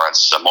confident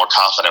Lawrence, a more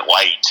confident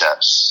White.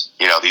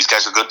 These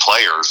guys are good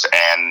players.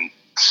 And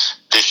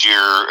this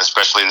year,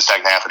 especially in the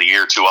second half of the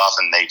year, too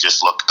often they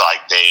just looked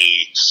like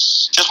they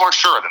just weren't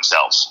sure of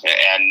themselves.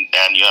 And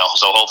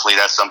so hopefully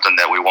that's something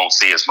that we won't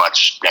see as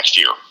much next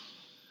year.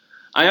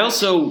 I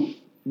also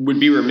would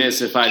be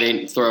remiss if I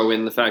didn't throw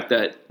in the fact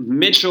that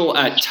Mitchell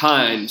at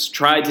times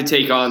tried to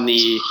take on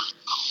the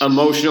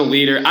emotional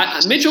leader.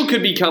 Mitchell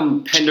could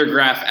become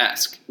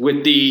Pendergraph-esque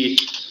with the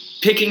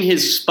picking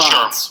his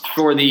spots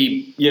for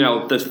the,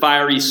 the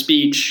fiery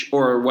speech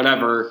or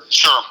whatever.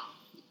 Sure.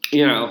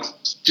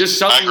 Just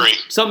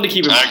something to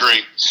keep in mind. I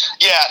agree.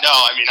 Yeah, no,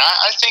 I mean,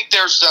 I think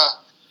there's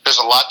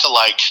a lot to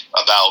like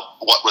about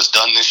what was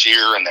done this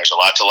year, and there's a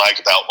lot to like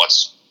about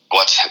what's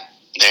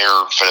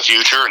there for the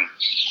future. And,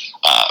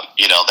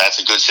 that's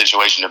a good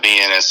situation to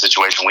be in, a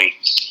situation we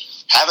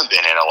haven't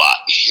been in a lot,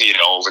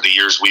 over the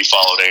years we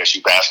followed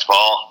ASU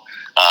basketball.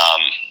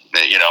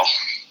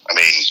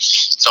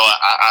 So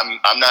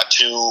I'm not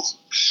too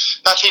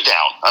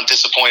down. I'm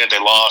disappointed they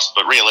lost,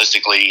 but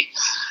realistically,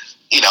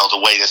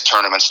 the way this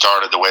tournament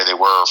started, the way they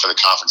were for the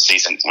conference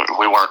season,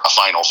 we weren't a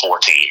Final Four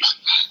team.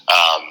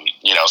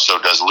 So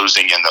does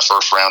losing in the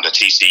first round to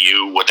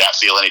TCU, would that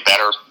feel any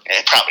better?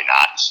 Probably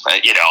not.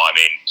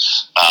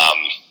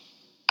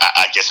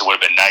 I guess It would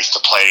have been nice to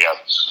play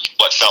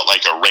what felt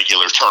like a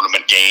regular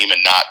tournament game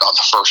and not on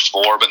the first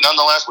four. But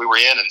nonetheless, we were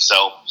in, and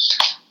so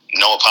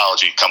no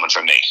apology coming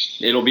from me.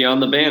 It'll be on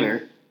the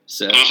banner.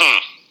 So.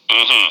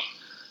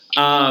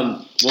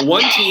 Well,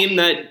 one team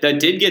that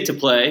did get to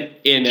play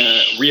in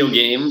a real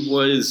game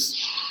was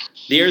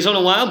the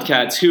Arizona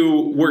Wildcats,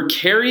 who were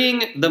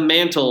carrying the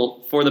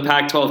mantle for the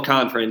Pac-12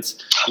 conference,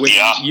 with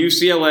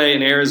UCLA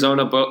and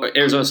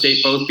Arizona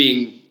State both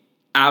being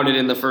outed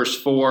in the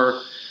first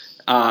four,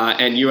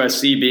 and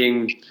USC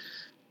being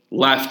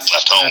left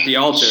at the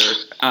altar.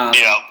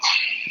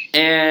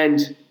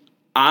 And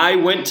I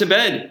went to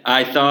bed.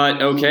 I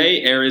thought,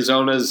 okay,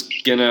 Arizona's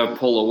going to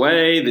pull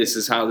away. This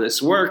is how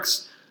this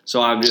works.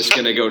 So I'm just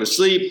going to go to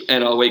sleep,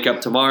 and I'll wake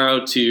up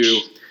tomorrow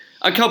to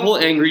a couple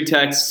angry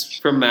texts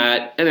from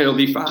Matt, and it'll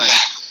be fine.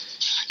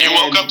 You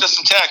woke up to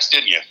some texts,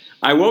 didn't you?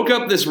 I woke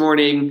up this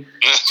morning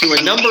to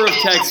a number of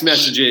text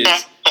messages.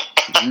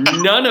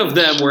 None of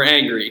them were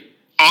angry.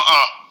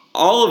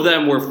 All of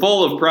them were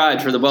full of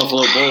pride for the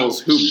Buffalo Bulls,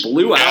 who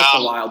blew out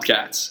the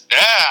Wildcats. Yeah,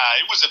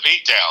 it was a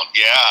beatdown.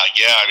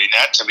 Yeah. I mean,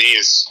 that to me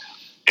is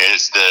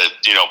the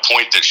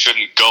point that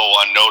shouldn't go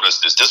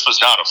unnoticed. Is this was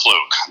not a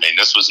fluke. I mean,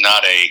 this was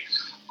not a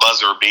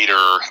buzzer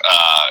beater,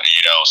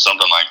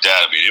 something like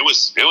that. I mean, it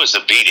was a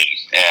beating,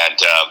 and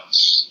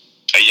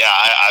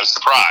I was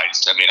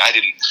surprised. I mean, I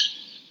didn't.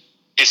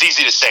 It's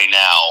easy to say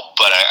now,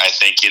 but I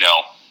think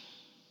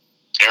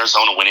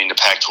Arizona winning the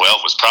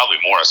Pac-12 was probably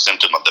more a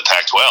symptom of the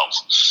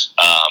Pac-12.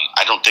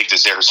 I don't think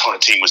this Arizona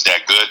team was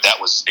that good.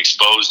 That was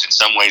exposed in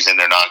some ways in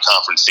their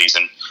non-conference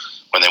season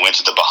when they went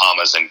to the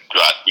Bahamas and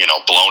got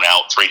blown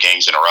out 3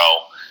 games in a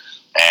row.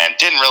 And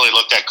didn't really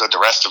look that good the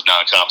rest of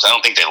non-conference. I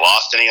don't think they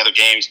lost any other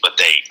games, but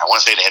I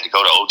want to say they had to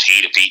go to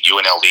OT to beat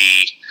UNLV.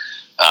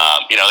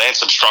 They had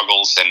some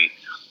struggles, and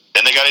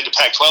then they got into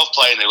Pac-12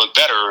 play, and they looked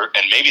better,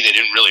 and maybe they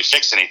didn't really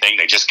fix anything.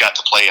 They just got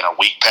to play in a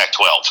weak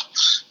Pac-12,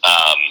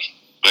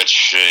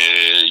 which,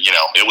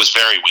 it was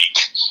very weak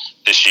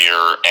this year,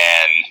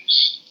 and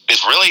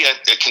is really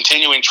a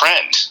continuing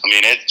trend. I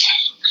mean,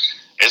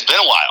 it's been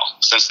a while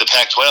since the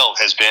Pac-12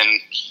 has been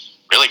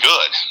really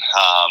good.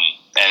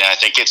 And I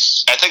think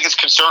it's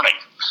concerning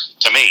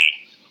to me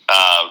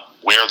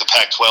where the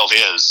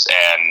Pac-12 is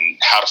and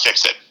how to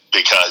fix it,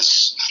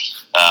 because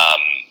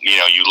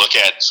you look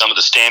at some of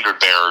the standard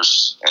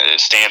bearers,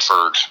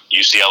 Stanford,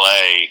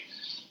 UCLA.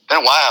 It's been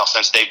a while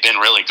since they've been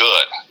really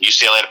good.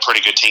 UCLA had a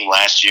pretty good team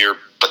last year,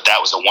 but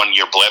that was a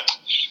one-year blip.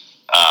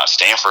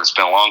 Stanford's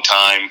been a long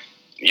time.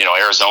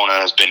 Arizona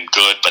has been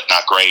good, but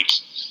not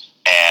great.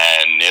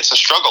 And it's a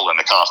struggle in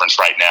the conference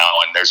right now,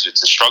 and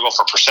it's a struggle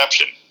for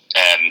perception.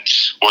 And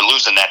we're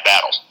losing that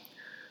battle.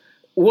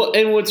 Well,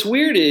 and what's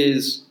weird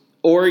is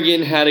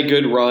Oregon had a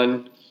good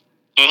run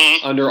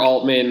under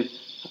Altman.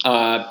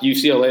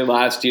 UCLA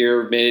last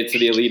year made it to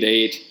the Elite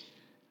Eight.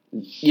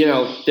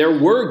 There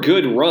were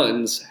good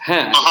runs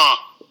had,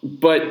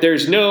 but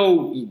there's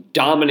no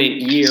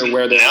dominant year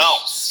where there's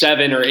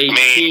 7 or 8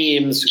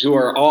 teams who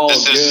are all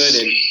good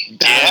and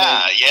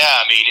bad. Yeah.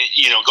 I mean,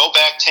 go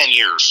back 10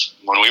 years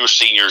when we were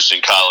seniors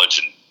in college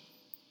and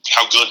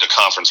how good the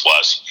conference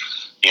was.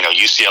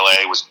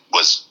 UCLA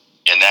was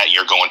in that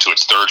year going to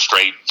its 3rd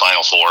straight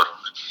Final Four.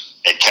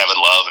 Had Kevin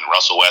Love and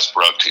Russell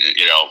Westbrook,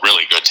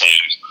 really good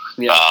team.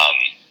 Yeah.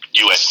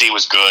 USC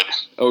was good.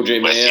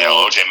 OJ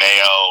Mayo. OJ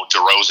Mayo.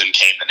 DeRozan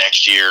came the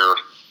next year.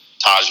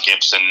 Taj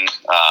Gibson.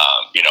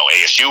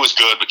 ASU was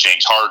good with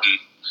James Harden.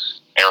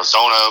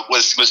 Arizona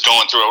was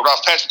going through a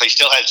rough patch, but they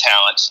still had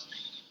talent.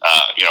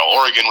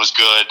 Oregon was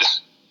good.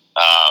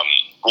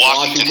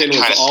 Washington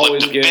kind of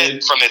slipped a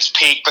bit from its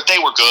peak, but they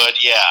were good.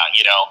 Yeah,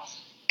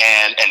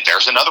 And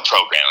there's another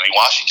program. I mean,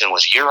 Washington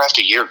was year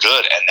after year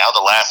good, and now the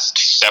last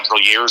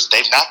several years,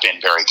 they've not been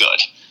very good.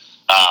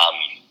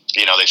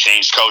 They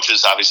changed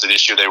coaches. Obviously,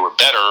 this year they were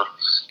better,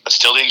 but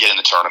still didn't get in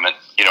the tournament.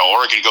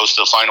 Oregon goes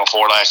to the Final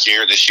Four last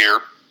year. This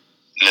year,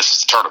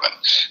 misses the tournament.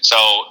 So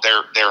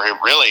there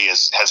really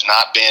has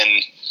not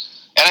been.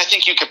 And I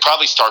think you could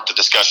probably start the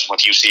discussion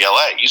with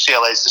UCLA.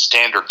 UCLA is the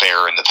standard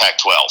bearer in the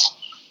Pac-12,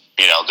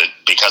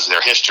 because of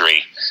their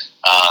history.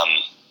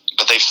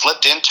 But they've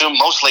slipped into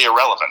mostly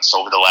irrelevance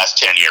over the last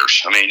 10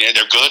 years. I mean,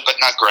 they're good, but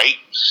not great.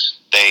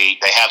 They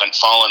haven't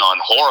fallen on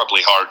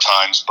horribly hard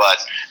times,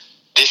 but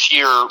this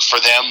year for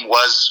them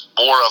was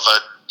more of a,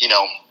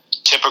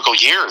 typical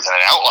year than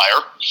an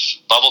outlier.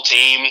 Bubble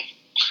team,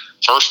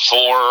 first 4,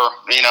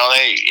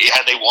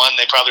 had they won,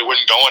 they probably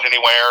wouldn't go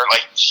anywhere.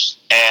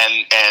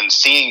 And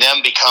seeing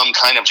them become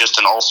kind of just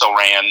an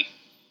also-ran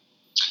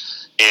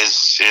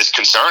is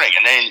concerning.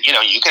 And then,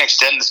 you can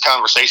extend this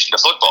conversation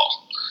to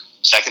football.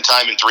 Second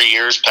time in 3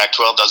 years,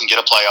 Pac-12 doesn't get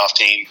a playoff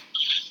team.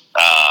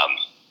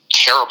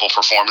 Terrible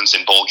performance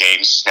in bowl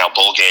games. Now,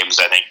 bowl games,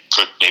 I think,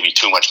 put maybe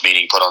too much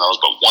meaning put on those,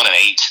 but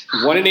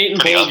 1-8. 1-8 in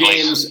bowl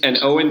games and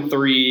 0-3.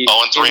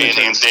 0-3 in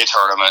the NCAA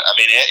tournament. I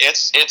mean,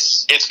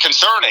 it's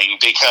concerning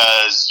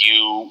because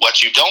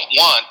what you don't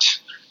want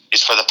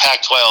is for the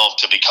Pac-12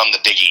 to become the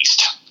Big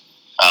East,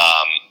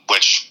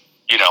 which,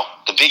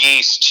 the Big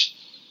East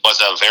was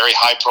a very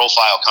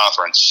high-profile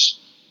conference,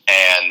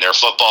 and their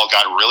football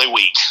got really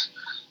weak.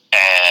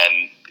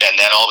 and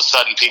then all of a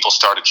sudden people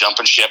started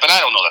jumping ship, and I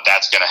don't know that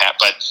that's going to happen,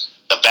 but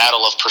the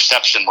battle of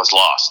perception was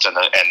lost, and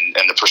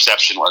the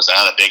perception was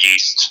the Big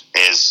East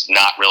is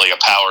not really a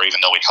power, even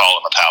though we call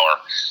them a power.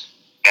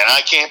 And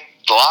I can't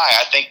lie,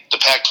 I think the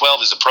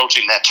Pac-12 is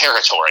approaching that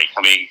territory.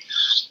 I mean,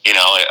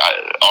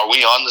 are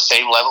we on the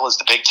same level as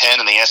the Big Ten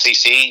and the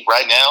SEC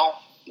right now?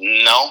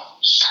 No,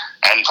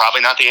 and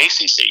probably not the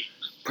ACC.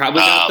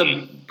 Probably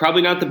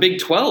not the Big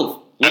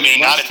 12. I mean,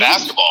 not in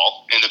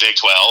basketball in the Big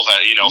 12.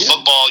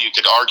 Football, you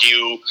could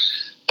argue,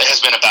 has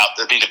been about.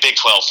 I mean, the Big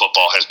 12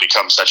 football has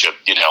become such a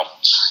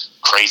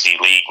crazy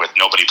league with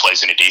nobody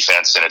plays any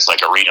defense, and it's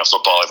like arena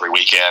football every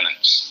weekend.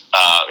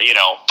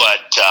 But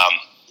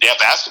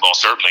basketball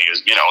certainly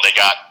is. They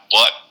got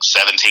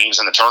 7 teams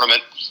in the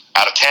tournament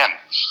out of 10.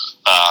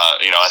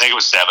 I think it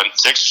was 7,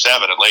 6 or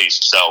 7 at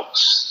least. So.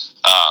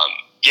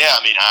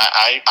 I mean,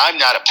 I'm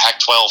not a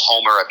Pac-12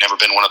 homer. I've never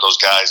been one of those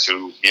guys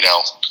who,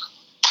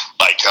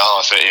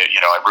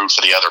 I root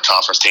for the other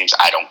conference teams.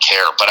 I don't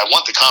care, but I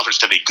want the conference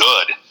to be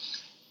good.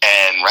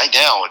 And right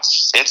now,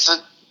 it's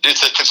a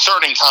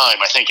concerning time.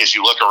 I think as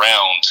you look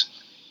around,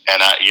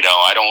 and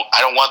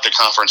I don't want the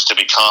conference to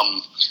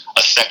become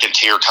a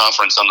second-tier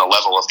conference on the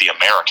level of the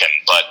American.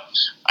 But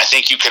I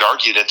think you could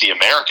argue that the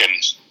American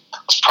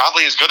was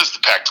probably as good as the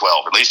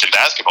Pac-12, at least in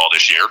basketball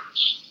this year,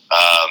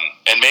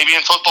 and maybe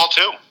in football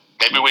too.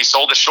 Maybe we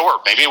sold it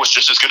short. Maybe it was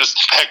just as good as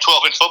the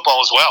Pac-12 in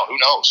football as well. Who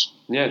knows?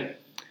 Yeah.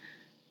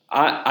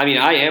 I mean,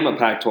 I am a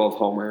Pac-12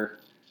 homer.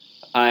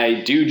 I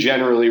do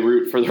generally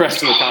root for the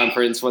rest of the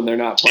conference when they're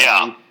not playing.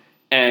 Yeah.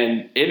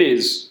 And it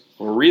is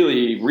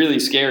really, really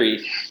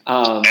scary.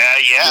 I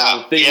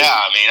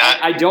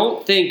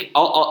don't think –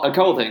 a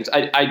couple things.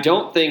 I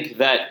don't think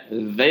that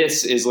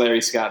this is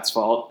Larry Scott's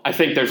fault. I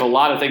think there's a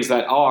lot of things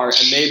that are.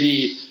 And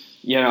maybe,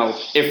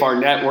 if our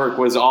network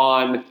was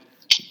on,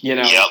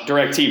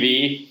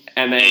 DirecTV –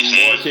 and then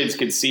more kids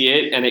could see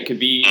it, and it could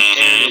be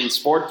aired in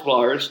sports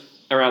bars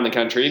around the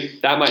country.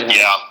 That might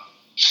help.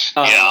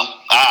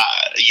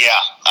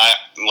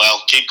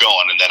 Well, keep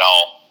going, and then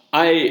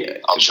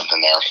I'll jump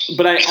in there.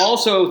 But I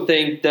also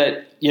think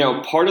that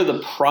part of the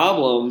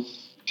problem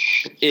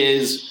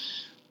is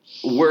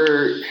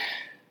we're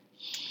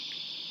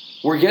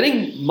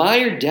getting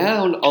mired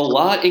down a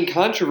lot in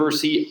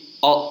controversy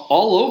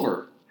all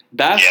over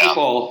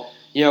basketball.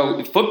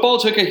 Football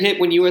took a hit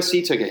when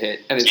USC took a hit,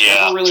 and it's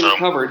never really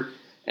recovered.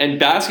 And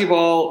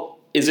basketball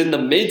is in the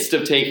midst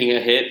of taking a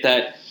hit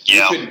that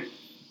you could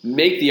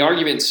make the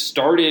argument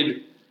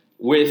started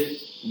with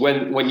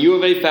when U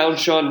of A found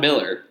Sean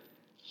Miller.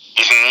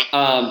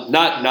 Mm-hmm.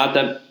 Not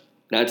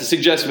to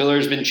suggest Miller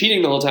has been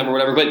cheating the whole time or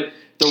whatever, but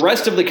the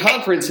rest of the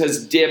conference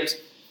has dipped.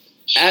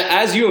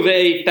 As U of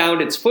A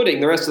found its footing,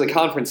 the rest of the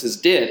conference has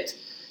dipped.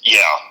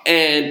 Yeah.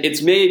 And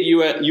it's made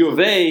U of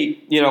A,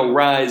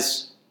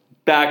 rise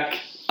back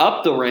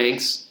up the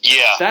ranks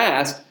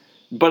fast,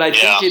 but I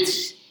think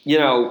it's,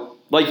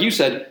 like you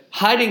said,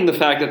 hiding the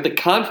fact that the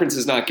conference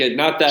is not good,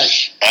 not that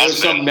there's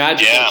some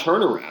magical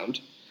turnaround.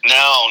 No,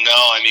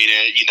 I mean,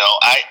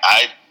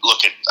 I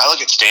look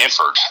at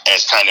Stanford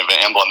as kind of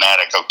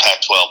emblematic of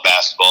Pac-12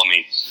 basketball. I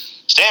mean,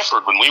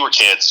 Stanford, when we were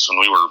kids, when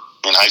we were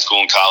in high school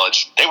and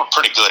college, they were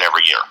pretty good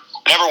every year.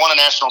 Never won a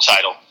national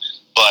title,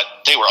 but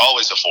they were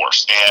always a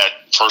force. They had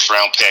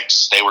first-round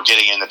picks. They were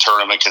getting in the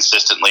tournament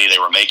consistently. They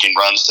were making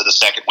runs to the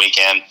second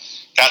weekend.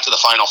 Got to the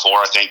Final Four,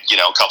 I think,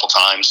 a couple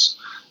times.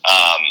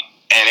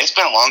 And it's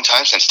been a long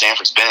time since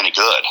Stanford's been any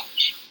good.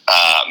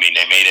 I mean,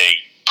 they made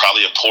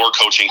probably a poor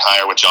coaching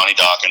hire with Johnny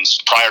Dawkins.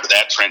 Prior to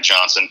that, Trent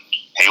Johnson,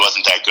 he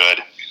wasn't that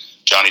good.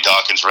 Johnny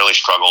Dawkins really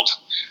struggled.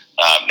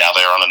 Now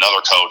they're on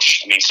another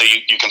coach. I mean, so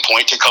you can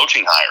point to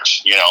coaching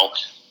hires.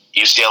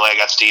 UCLA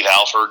got Steve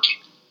Alford.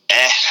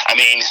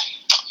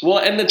 Well,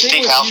 and the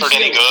thing Steve Alford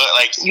any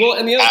good?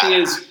 And the other thing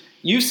is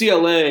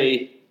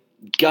UCLA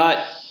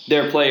got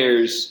their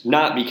players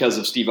not because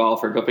of Steve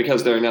Alford, but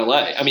because they're in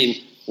LA. I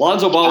mean,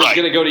 Lonzo Ball was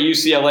going to go to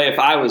UCLA if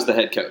I was the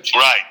head coach.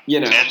 Right.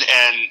 And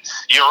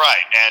you're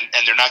right.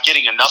 And they're not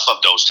getting enough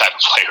of those type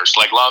of players.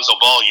 Like Lonzo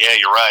Ball,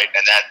 you're right.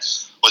 And that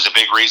was a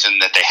big reason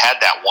that they had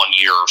that 1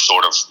 year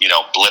sort of,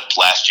 blip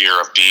last year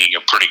of being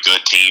a pretty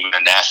good team,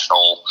 a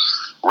national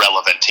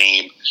relevant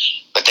team.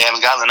 But they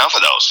haven't gotten enough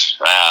of those.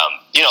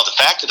 The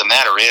fact of the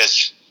matter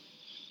is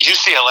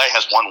UCLA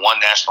has won one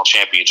national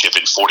championship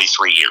in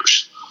 43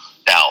 years.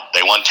 Now,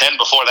 they won 10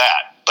 before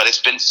that, but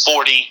it's been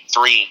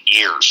 43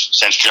 years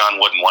since John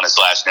Wooden won his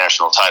last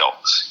national title.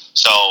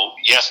 So,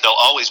 yes, they'll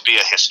always be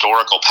a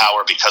historical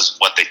power because of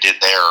what they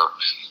did there.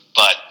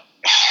 But,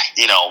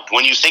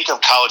 when you think of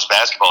college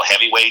basketball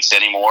heavyweights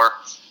anymore,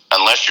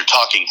 unless you're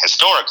talking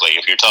historically,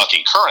 if you're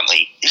talking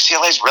currently,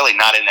 UCLA is really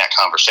not in that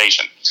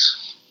conversation.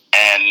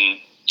 And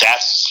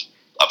that's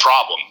a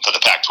problem for the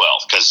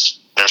Pac-12 because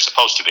they're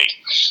supposed to be.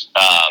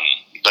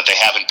 But they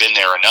haven't been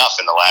there enough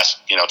in the last,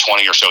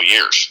 20 or so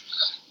years.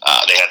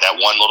 They had that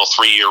one little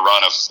 3-year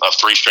run of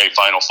 3 straight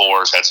Final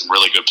Fours, had some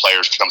really good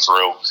players come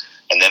through,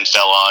 and then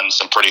fell on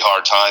some pretty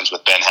hard times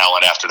with Ben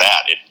Howland after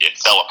that. It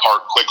fell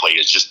apart quickly.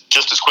 It's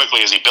just as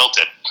quickly as he built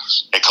it,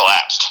 it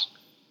collapsed.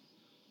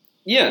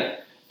 Yeah.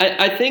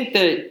 I think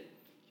that,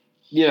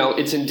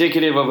 it's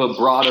indicative of a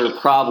broader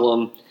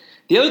problem.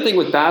 The other thing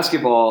with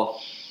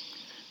basketball,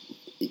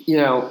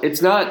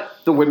 it's not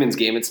the women's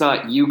game. It's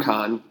not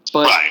UConn.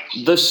 But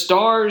the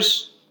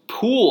stars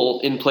pool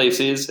in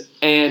places,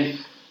 and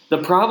the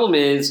problem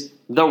is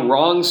the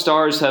wrong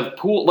stars have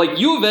pooled. Like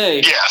U of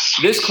A,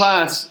 this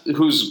class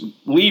who's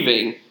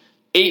leaving,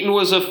 Ayton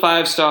was a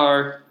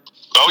 5-star.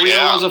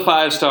 Freeman was a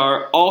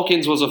 5-star.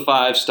 Alkins was a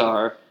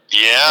 5-star.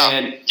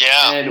 Yeah.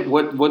 And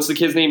what's the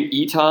kid's name?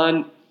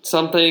 Eton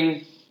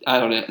something? I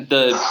don't know.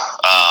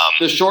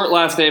 The short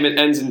last name, it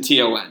ends in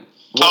T-O-N.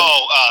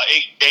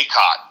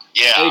 Acott.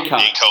 Yeah,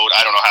 A-Code.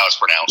 I don't know how it's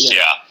pronounced.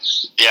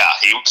 Yeah.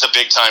 He was a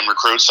big-time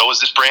recruit. So was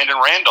this Brandon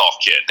Randolph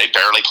kid. They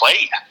barely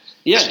played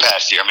this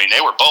past year. I mean, they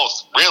were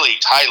both really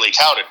highly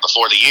touted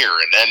before the year.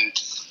 And then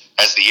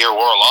as the year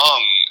wore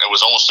along, it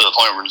was almost to the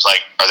point where it was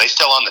like, are they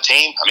still on the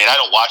team? I mean, I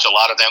don't watch a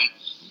lot of them.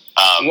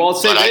 I'll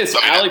say this.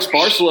 Alex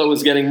Barcelo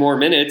was getting more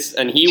minutes,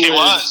 and he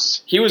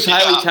was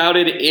highly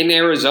touted in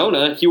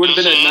Arizona. He would have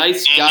been a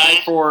nice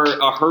guy for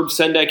a Herb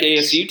Sendek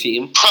ASU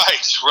team.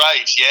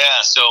 Right.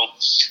 Yeah. So,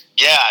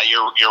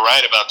 you're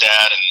right about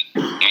that.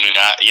 And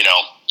I mean,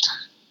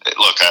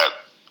 look,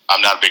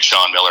 I'm not a big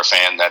Sean Miller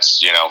fan.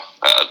 That's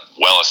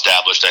well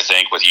established, I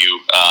think, with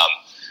you.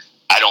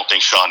 I don't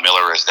think Sean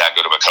Miller is that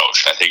good of a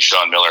coach. I think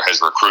Sean Miller has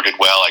recruited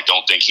well. I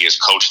don't think he has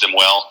coached them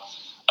well.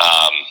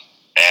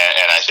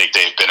 And I think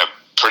they've been a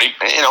pretty,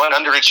 an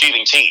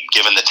underachieving team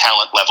given the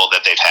talent level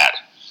that they've had.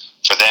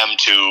 For them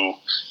to,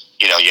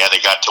 they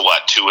got to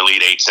 2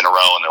 Elite Eights in a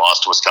row, and they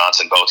lost to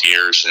Wisconsin both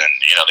years, and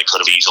they could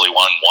have easily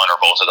won one or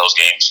both of those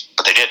games,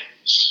 but they didn't.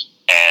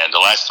 And the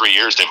last 3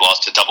 years, they've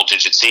lost to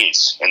double-digit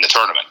seeds in the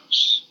tournament,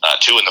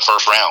 2 in the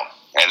first round.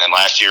 And then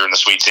last year in the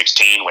Sweet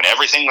 16, when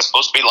everything was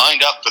supposed to be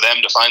lined up for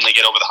them to finally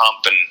get over the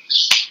hump, and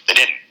they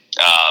didn't.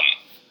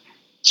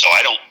 So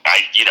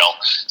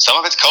some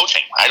of it's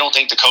coaching. I don't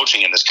think the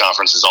coaching in this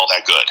conference is all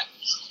that good.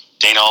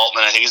 Dana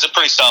Altman, I think, is a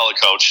pretty solid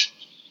coach.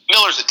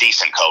 Miller's a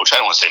decent coach. I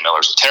don't want to say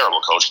Miller's a terrible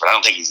coach, but I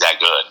don't think he's that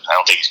good. I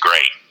don't think he's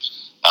great.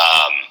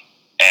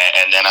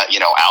 And then,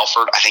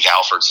 Alford, I think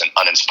Alford's an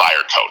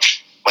uninspired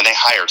coach. When they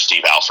hired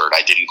Steve Alford,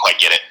 I didn't quite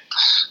get it.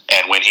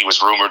 And when he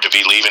was rumored to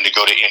be leaving to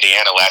go to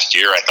Indiana last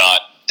year, I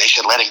thought they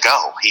should let him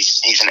go.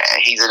 He's an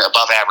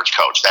above-average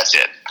coach. That's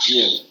it.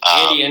 Yeah.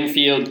 Andy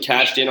Enfield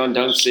cashed in on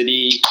Dunk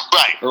City.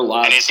 Right.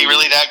 And is he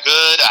really that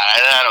good?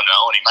 I don't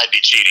know. And he might be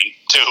cheating,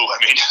 too. I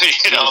mean,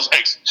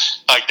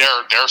 like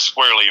they're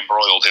squarely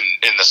embroiled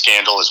in the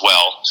scandal as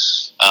well.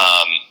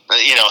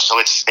 So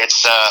it's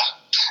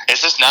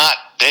just not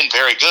been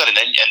very good. And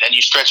then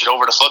you stretch it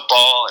over to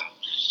football, and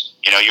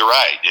you're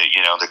right.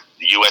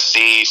 The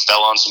USC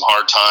fell on some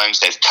hard times.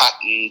 They've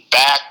gotten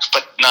back,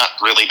 but not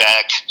really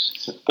back.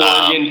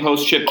 Oregon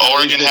post-chip.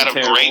 Oregon had a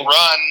great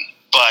run,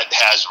 but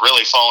has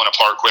really fallen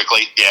apart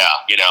quickly. Yeah,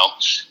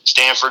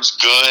 Stanford's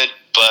good,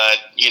 but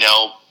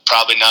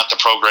probably not the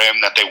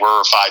program that they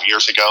were 5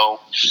 years ago.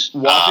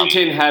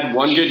 Washington had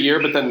one good year,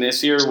 but then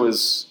this year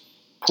was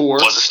poor.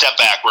 Was a step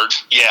backward.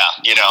 Yeah,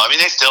 they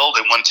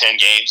won 10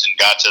 games and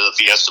got to the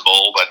Fiesta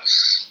Bowl, but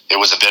it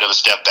was a bit of a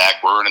step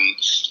backward. And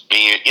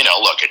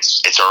look,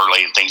 it's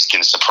early and things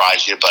can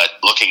surprise you, but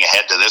looking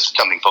ahead to this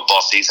coming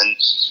football season,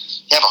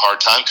 you have a hard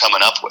time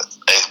coming up with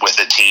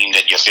a team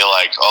that you feel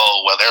like,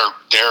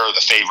 they're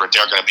the favorite,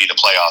 they're going to be the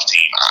playoff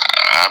team.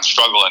 I'm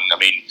struggling. I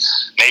mean,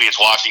 maybe it's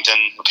Washington.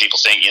 People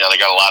think they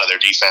got a lot of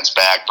their defense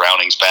back.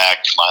 Browning's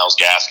back. Myles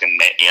Gaskin,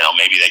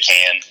 maybe they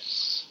can.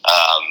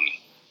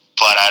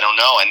 But I don't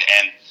know. And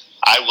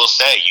I will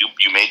say,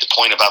 you made the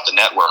point about the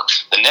network.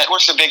 The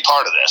network's a big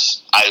part of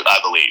this, I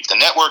believe.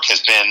 The network has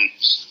been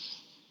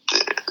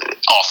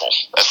awful,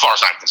 as far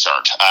as I'm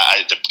concerned.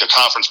 The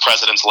conference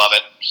presidents love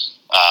it,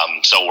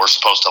 so we're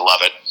supposed to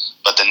love it.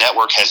 But the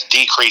network has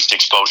decreased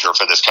exposure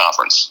for this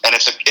conference. And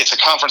it's a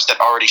conference that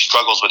already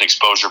struggles with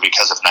exposure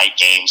because of night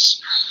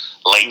games,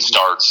 late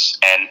starts,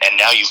 and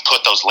now you've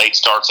put those late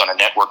starts on a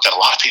network that a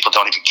lot of people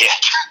don't even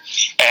get.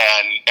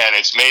 And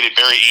it's made it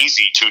very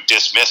easy to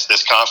dismiss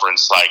this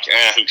conference like,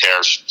 who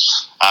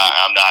cares?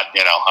 I'm not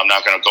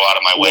going to go out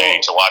of my way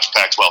to watch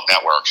Pac-12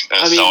 Network.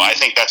 So I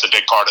think that's a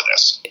big part of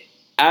this.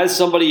 As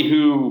somebody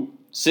who,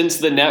 since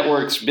the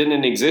network's been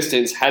in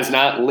existence, has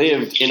not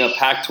lived in a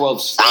Pac-12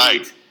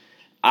 state,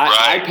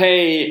 I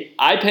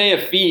pay a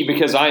fee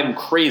because I'm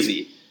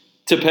crazy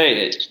to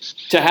pay it,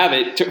 to have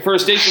it, for a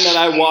station that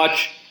I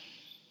watch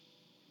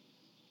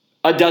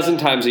a dozen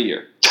times a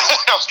year.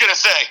 I was going to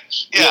say,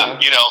 3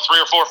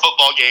 or 4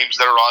 football games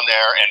that are on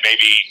there, and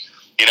maybe,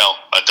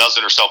 a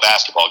dozen or so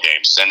basketball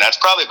games. And that's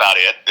probably about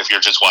it if you're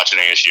just watching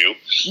ASU.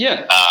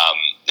 Yeah.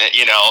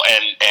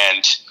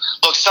 And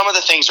look, some of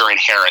the things are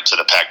inherent to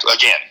the Pac-12.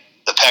 Again,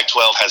 the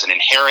Pac-12 has an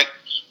inherent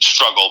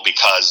struggle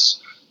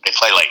because they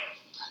play late.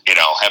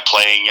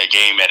 Playing a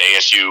game at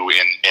ASU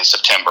in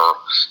September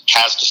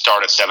has to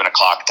start at 7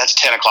 o'clock. That's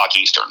 10 o'clock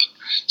Eastern.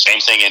 Same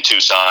thing in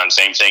Tucson,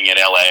 same thing in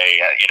LA.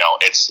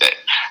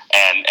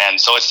 And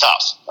so it's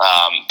tough.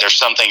 There's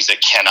some things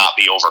that cannot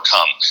be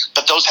overcome,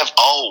 but those have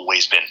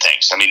always been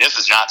things. I mean, this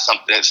is not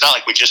something. It's not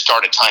like we just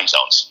started time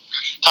zones.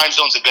 Time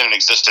zones have been in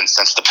existence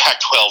since the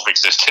Pac-12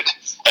 existed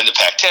and the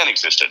Pac-10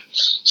 existed.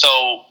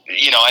 So,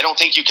 I don't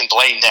think you can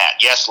blame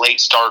that. Yes, late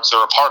starts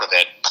are a part of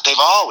it, but they've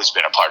always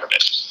been a part of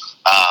it.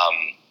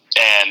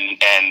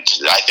 And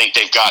I think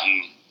they've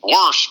gotten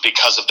worse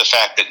because of the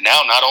fact that now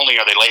not only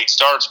are they late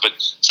starts, but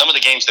some of the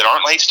games that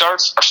aren't late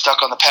starts are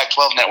stuck on the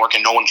Pac-12 network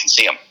and no one can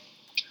see them.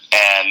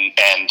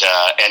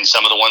 And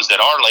some of the ones that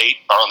are late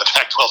are on the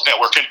Pac-12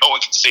 network and no one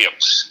can see them.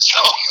 So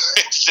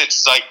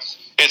it's like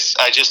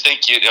I just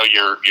think you're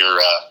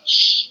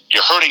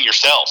hurting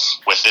yourself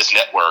with this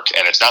network,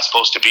 and it's not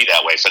supposed to be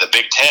that way. For the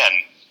Big Ten,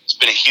 it's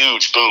been a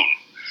huge boon,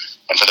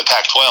 and for the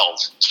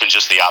Pac-12, it's been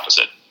just the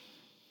opposite.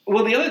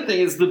 Well, the other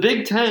thing is the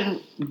Big Ten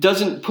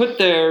doesn't put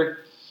their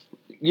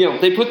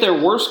they put their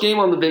worst game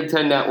on the Big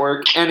Ten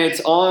network, and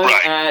it's on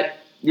at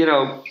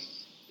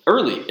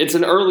early. It's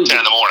an early 10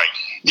 in the morning.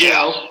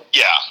 Yeah.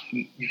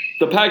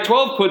 The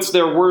Pac-12 puts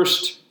their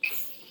worst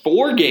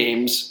 4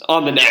 games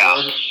on the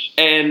network,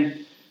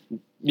 and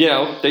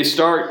they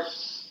start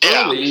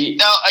early.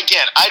 Now,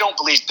 again, I don't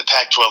believe the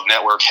Pac-12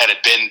 network, had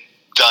it been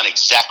done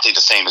exactly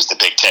the same as the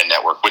Big Ten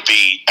network, would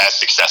be as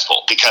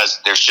successful, because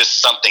there's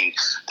just something.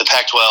 The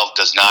Pac-12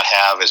 does not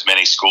have as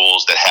many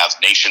schools that have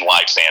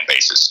nationwide fan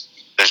bases.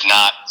 There's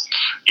not,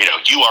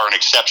 you are an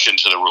exception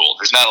to the rule.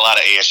 There's not a lot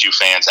of ASU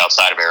fans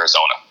outside of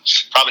Arizona.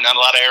 Probably not a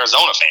lot of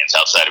Arizona fans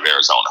outside of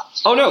Arizona.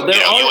 Oh, no. There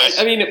are.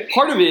 I mean,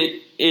 part of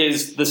it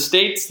is the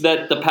states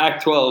that the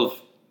Pac-12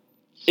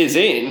 is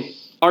in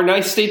are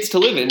nice states to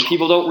live in.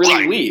 People don't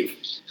really leave.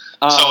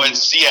 So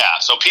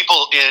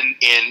people in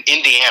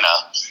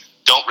Indiana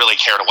don't really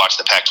care to watch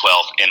the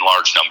Pac-12 in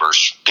large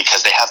numbers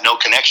because they have no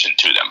connection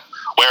to them.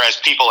 Whereas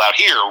people out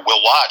here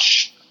will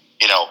watch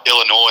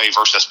Illinois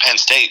versus Penn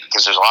State,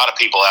 because there's a lot of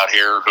people out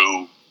here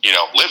who,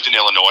 lived in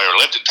Illinois or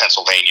lived in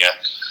Pennsylvania,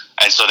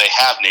 and so they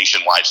have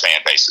nationwide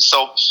fan bases.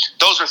 So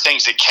those are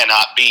things that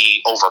cannot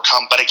be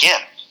overcome. But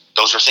again,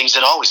 those are things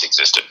that always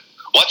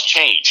What's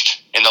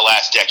changed in the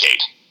last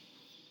decade?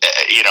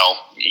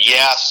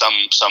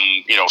 Some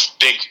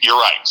big, you're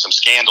right, some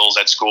scandals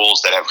at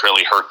schools that have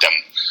really hurt them.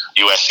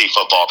 USC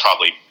football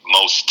probably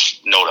most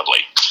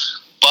notably.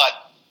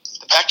 But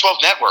the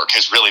Pac-12 network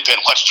has really been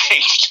what's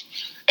changed.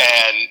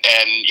 And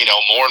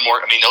more and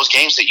more. I mean, those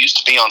games that used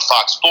to be on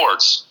Fox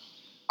Sports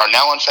are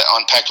now on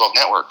Pac-12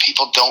 Network.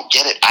 People don't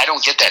get it. I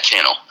don't get that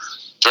channel.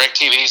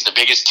 DirecTV is the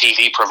biggest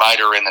TV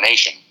provider in the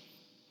nation,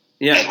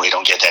 and we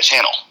don't get that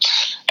channel.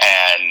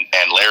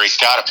 And Larry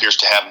Scott appears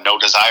to have no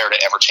desire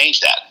to ever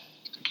change that.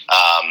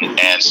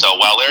 And so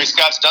while Larry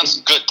Scott's done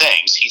some good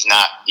things, he's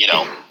not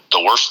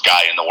the worst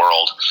guy in the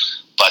world.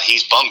 But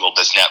he's bungled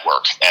this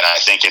network, and I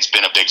think it's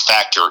been a big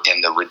factor in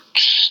the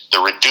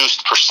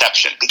reduced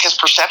perception, because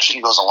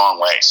perception goes a long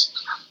ways.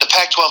 The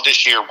Pac-12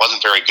 this year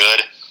wasn't very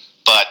good,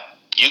 but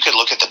you could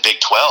look at the Big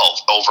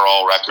 12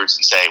 overall records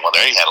and say, well,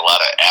 they had a lot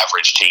of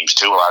average teams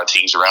too, a lot of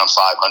teams around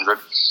 500,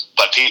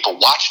 but people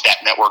watched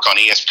that network on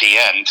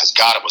ESPN because,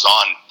 God, it was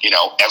on,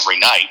 every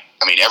night.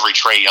 I mean, every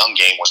Trae Young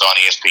game was on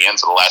ESPN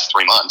for the last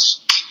 3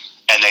 months,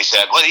 and they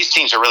said, well, these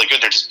teams are really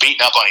good. They're just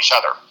beating up on each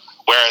other.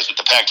 Whereas with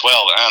the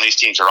Pac-12, these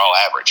teams are all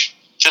average.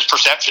 Just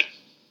perception.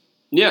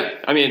 Yeah,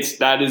 I mean,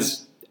 that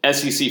is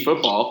SEC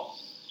football.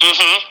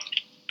 Mm-hmm.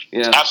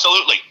 Yeah,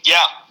 absolutely.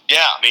 Yeah.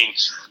 I mean,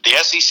 the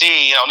SEC,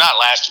 not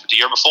last year, but the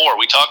year before,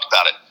 we talked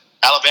about it.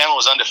 Alabama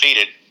was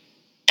undefeated,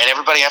 and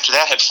everybody after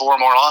that had 4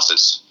 more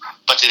losses.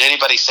 But did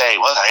anybody say,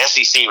 well, the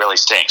SEC really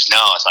stinks?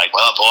 No, it's like,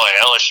 well, boy,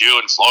 LSU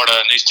and Florida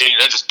and these teams,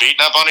 they're just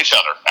beating up on each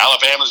other.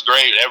 Alabama's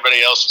great.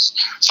 Everybody else is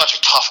such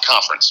a tough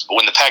conference. But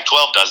when the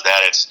Pac-12 does that,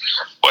 it's,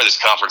 boy, this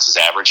conference is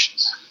average.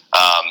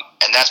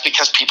 And that's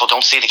because people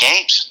don't see the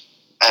games.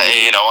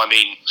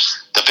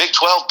 The Big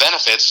 12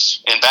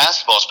 benefits in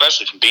basketball,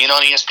 especially from being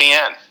on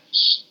ESPN.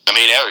 I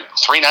mean,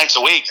 3 nights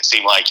a week, it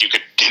seemed like you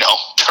could,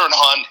 turn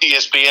on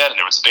ESPN and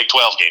there was a Big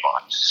 12 game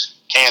on.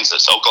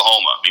 Kansas,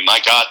 Oklahoma. I mean, my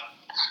God,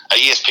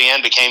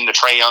 ESPN became the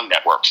Trae Young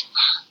network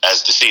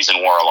as the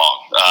season wore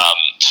along.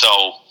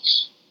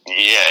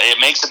 It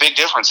makes a big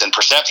difference in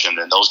perception,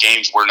 and those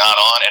games were not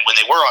on. And when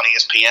they were on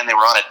ESPN, they were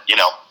on at,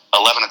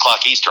 11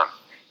 o'clock Eastern.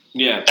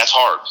 Yeah. That's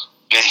hard.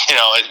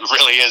 It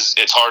really is.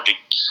 It's hard to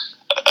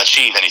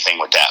achieve anything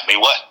with that. I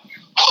mean,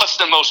 what's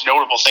the most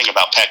notable thing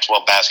about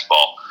Pac-12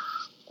 basketball?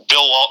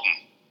 Bill Walton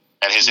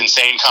and his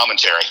insane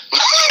commentary.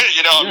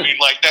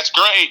 That's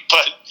great,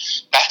 but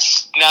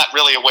that's not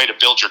really a way to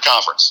build your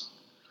conference.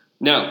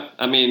 No,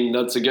 I mean,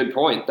 that's a good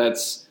point.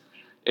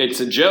 It's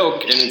a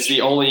joke, and it's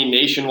the only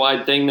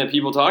nationwide thing that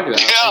people talk about.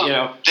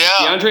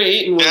 DeAndre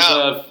Ayton was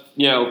a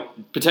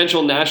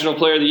potential National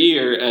Player of the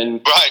Year,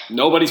 and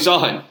nobody saw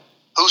him.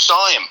 Who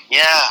saw him?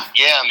 Yeah.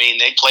 I mean,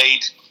 they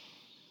played.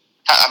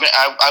 I mean,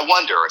 I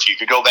wonder if you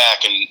could go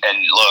back and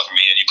look. I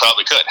mean, you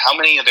probably could. How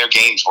many of their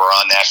games were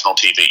on national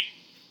TV?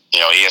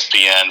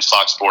 ESPN,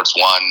 Fox Sports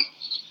 1,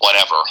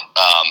 whatever.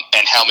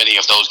 And how many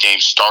of those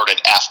games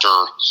started after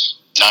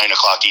 9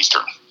 o'clock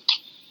Eastern?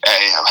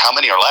 how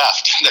many are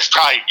left? There's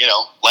probably,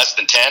 less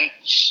than 10.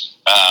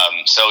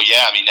 So,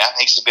 yeah, I mean, that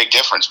makes a big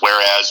difference.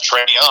 Whereas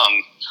Trae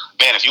Young,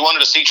 man, if you wanted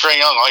to see Trae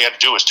Young, all you had to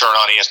do was turn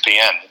on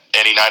ESPN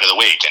any night of the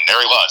week, and there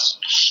he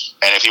was.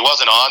 And if he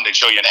wasn't on, they'd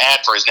show you an ad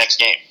for his next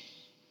game.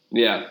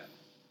 Yeah.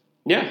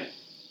 Yeah.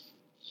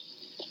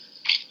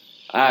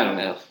 I don't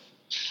know.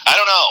 I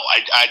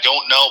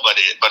don't know,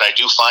 but I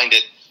do find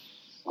it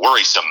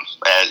worrisome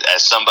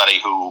as somebody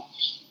who,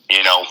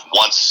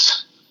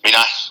 once – I mean,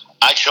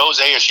 I chose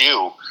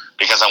ASU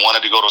because I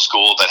wanted to go to a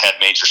school that had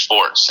major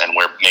sports and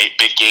where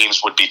big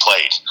games would be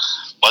played.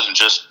 It wasn't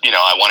just,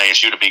 I want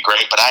ASU to be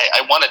great, but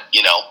I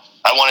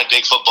wanted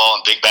big football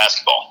and big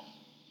basketball.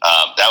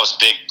 That was a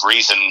big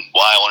reason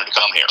why I wanted to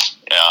come here.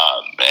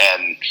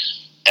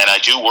 And I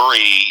do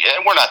worry,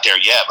 and we're not there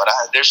yet, but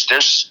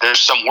there's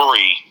some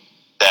worry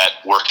that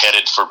we're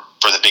headed for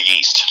the Big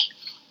East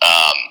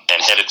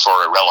and headed for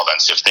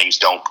irrelevance if things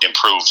don't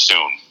improve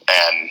soon.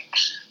 And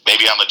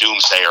maybe I'm a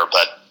doomsayer,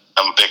 but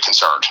I'm a bit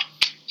concerned.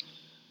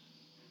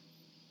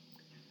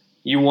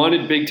 You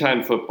wanted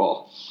big-time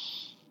football.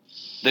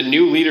 The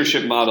new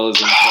leadership model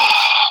is in place.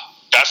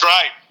 That's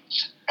right.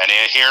 And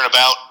here in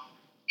about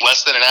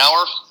less than an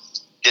hour,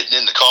 getting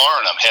in the car,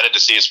 and I'm headed to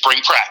see a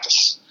spring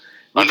practice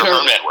under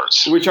Herm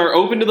Edwards. Which are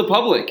open to the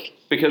public,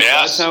 because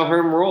that's how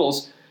Herm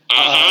rolls.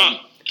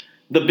 Mm-hmm.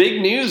 The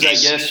big news, I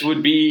guess,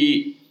 would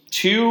be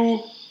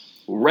 2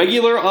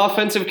 regular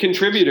offensive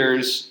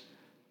contributors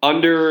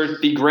under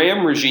the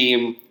Graham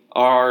regime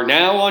are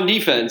now on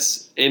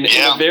defense in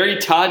a very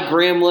Todd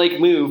Graham-like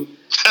move.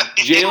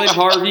 Jalen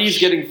Harvey's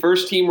getting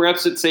first-team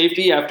reps at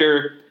safety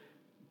after,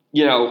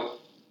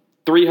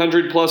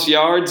 300-plus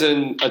yards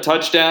and a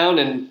touchdown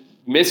and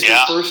missed his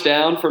first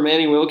down for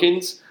Manny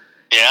Wilkins.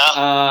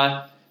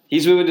 Yeah.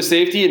 He's moving to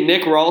safety, and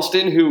Nick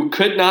Ralston, who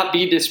could not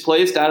be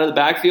displaced out of the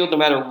backfield no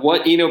matter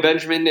what Eno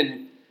Benjamin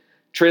and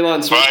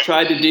Traylon Smith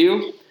tried to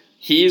do,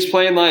 he's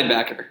playing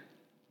linebacker.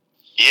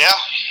 Yeah.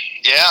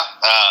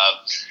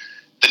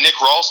 The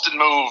Nick Ralston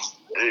move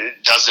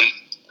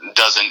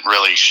doesn't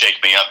really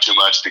shake me up too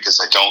much because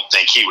I don't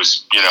think he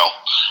was,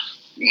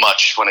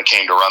 much when it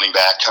came to running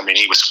back. I mean,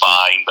 he was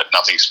fine, but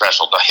nothing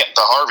special. The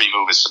Harvey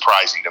move is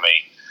surprising to me.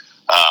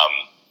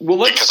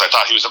 Because I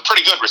thought he was a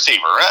pretty good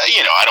receiver.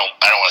 I don't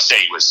want to say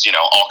he was,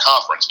 all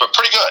conference, but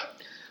pretty good.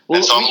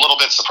 And so I'm a little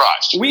bit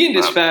surprised. We in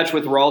dispatch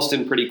with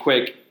Ralston pretty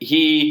quick.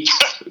 He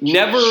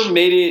never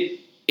made it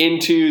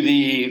into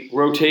the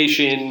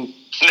rotation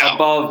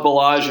above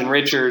Balaj and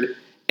Richard,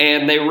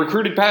 and they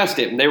recruited past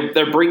him.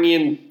 They're bringing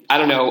in,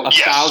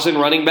 1,000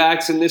 running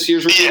backs in this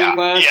year's recruiting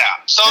class. Yeah,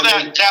 so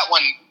that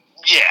one,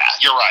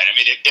 you're right. I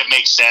mean, it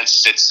makes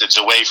sense. It's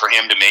a way for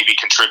him to maybe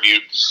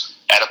contribute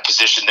at a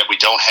position that we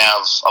don't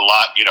have a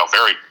lot,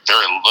 very,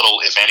 very little,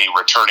 if any,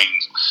 returning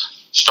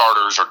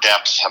starters or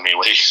depth. I mean,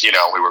 we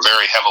were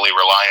very heavily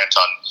reliant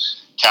on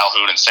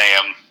Calhoun and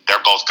Sam.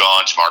 They're both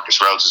gone.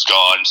 Jamarcus Rhodes is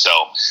gone. So,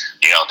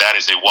 that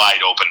is a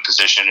wide open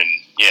position, and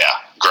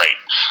great.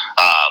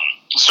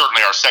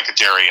 Certainly our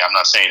secondary, I'm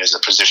not saying is a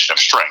position of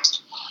strength.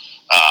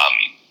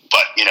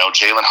 But,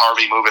 Jalen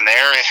Harvey moving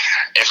there,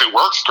 if it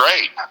works,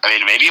 great. I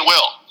mean, maybe it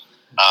will.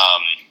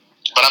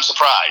 But I'm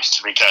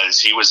surprised because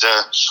he was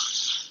a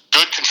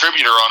good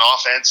contributor on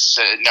offense.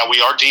 Now, we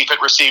are deep at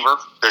receiver.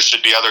 There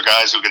should be other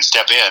guys who can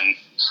step in.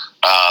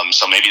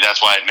 So maybe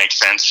that's why it makes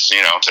sense,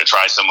 to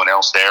try someone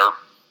else there.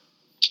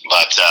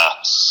 But,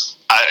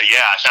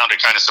 I found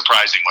it kind of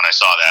surprising when I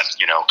saw that,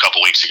 a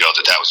couple weeks ago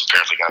that was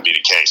apparently going to be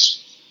the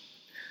case.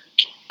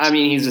 I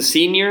mean, he's a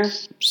senior,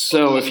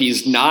 so if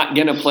he's not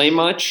going to play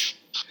much,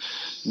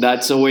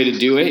 that's a way to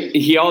do it.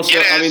 He also,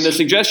 the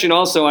suggestion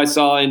also I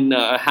saw in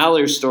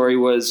Haller's story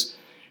was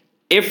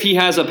if he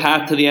has a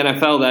path to the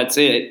NFL, that's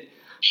it.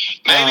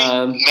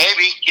 Maybe,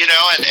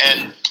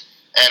 and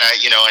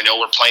I know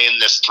we're playing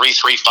this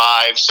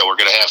 3-3-5, so we're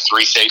going to have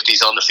 3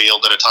 safeties on the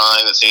field at a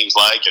time, it seems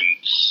like, and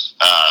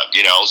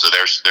so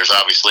there's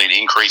obviously an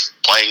increased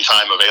playing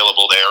time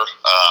available there.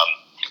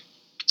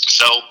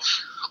 So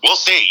we'll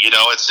see.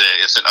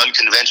 It's an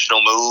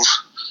unconventional move.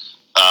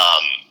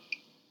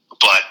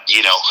 But,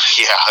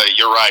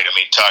 you're right. I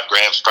mean, Todd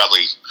Graham's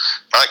probably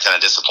kind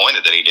of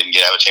disappointed that he didn't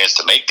have a chance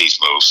to make these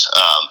moves,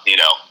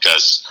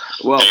 because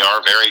they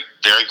are very,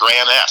 very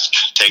Graham-esque.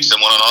 Take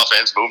someone on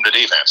offense, move them to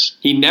defense.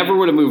 He never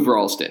would have moved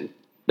Ralston.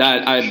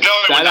 I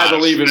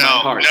believe in my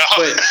heart. No,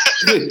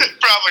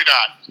 probably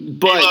not.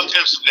 But he loved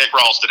him some Nick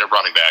Ralston at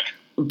running back.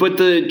 But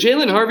the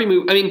Jalen Harvey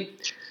move, I mean,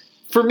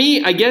 for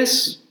me, I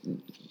guess,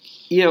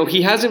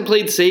 he hasn't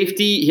played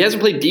safety. He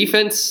hasn't played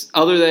defense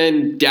other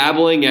than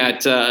dabbling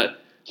at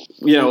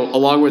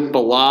along with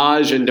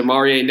Balaj and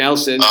Demarie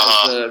Nelson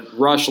as the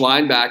rush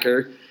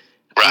linebacker.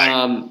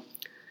 Right.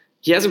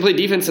 He hasn't played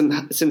defense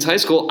since high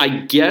school. I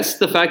guess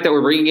the fact that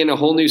we're bringing in a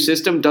whole new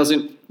system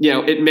doesn't,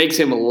 it makes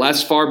him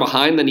less far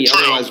behind than he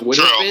otherwise would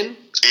have been.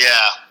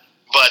 Yeah,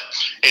 but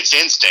it's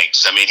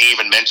instincts. I mean, he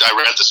even mentioned, I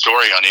read the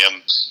story on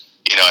him,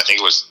 I think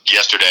it was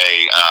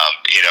yesterday,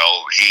 he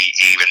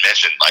even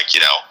mentioned,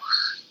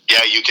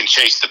 you can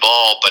chase the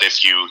ball, but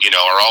if you,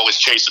 are always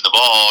chasing the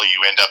ball,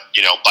 you end up,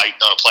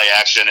 biting on a play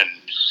action and,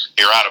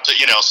 you're out of,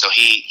 so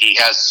he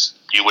has,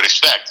 you would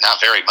expect, not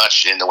very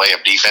much in the way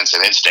of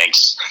defensive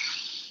instincts,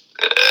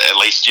 at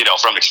least,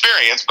 from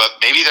experience, but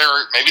maybe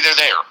they're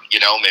there,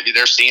 maybe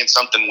they're seeing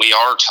something we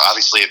aren't.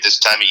 Obviously at this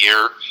time of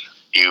year,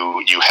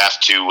 you have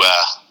to,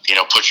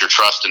 put your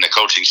trust in the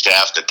coaching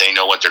staff that they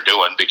know what they're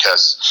doing,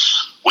 because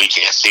we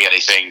can't see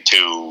anything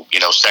to,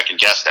 second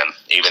guess them.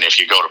 Even if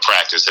you go to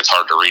practice, it's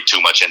hard to read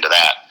too much into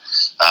that.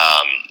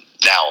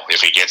 Now, if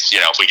he gets,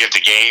 if we get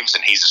to games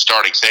and he's a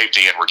starting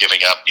safety and we're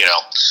giving up,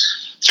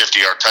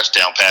 50-yard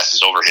touchdown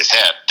passes over his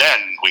head, then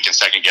we can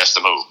second guess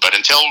the move. But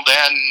until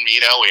then,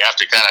 we have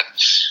to kind of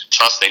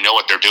trust they know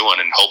what they're doing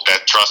and hope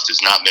that trust is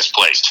not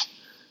misplaced.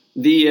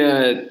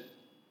 The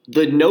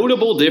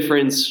notable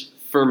difference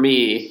for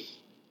me,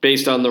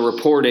 based on the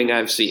reporting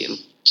I've seen,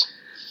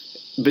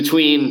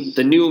 between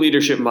the new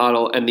leadership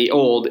model and the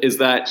old, is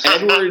that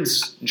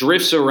Edwards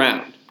drifts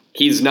around.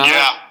 He's not,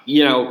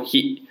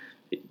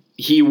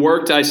 he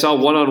worked, I saw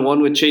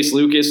one-on-one with Chase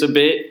Lucas a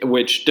bit,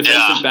 which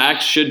defensive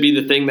backs should be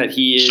the thing that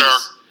he is.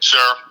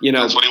 Sure.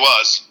 That's what he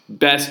was.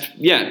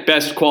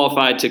 Best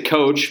qualified to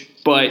coach,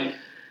 but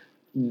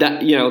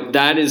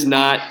that is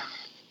not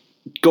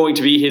going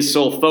to be his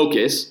sole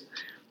focus.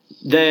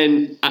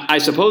 Then I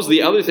suppose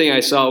the other thing I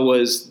saw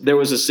was there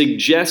was a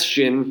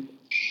suggestion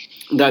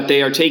that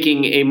they are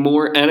taking a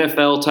more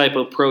NFL type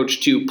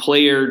approach to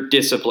player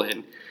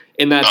discipline,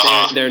 in that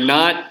they're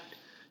not,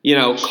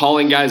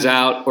 calling guys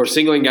out or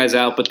singling guys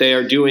out, but they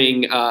are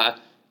doing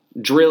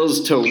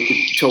drills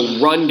to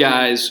run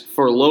guys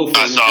for loafing,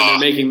 and they're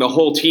making the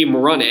whole team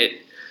run it.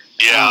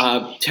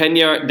 Yeah.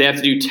 10-yard. They have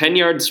to do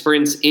 10-yard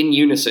sprints in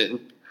unison,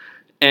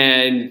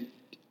 and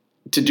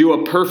to do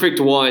a perfect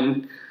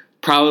one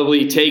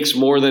probably takes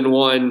more than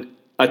one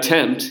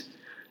attempt,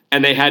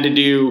 and they had to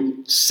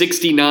do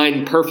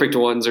 69 perfect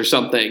ones or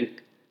something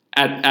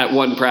at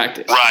one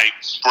practice.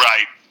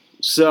 Right.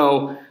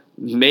 So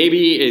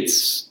maybe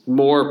it's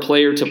more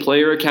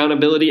player-to-player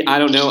accountability. I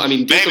don't know. I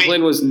mean,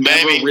 discipline was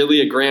never really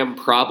a Graham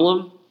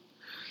problem.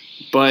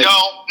 But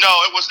No,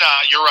 it was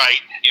not. You're right.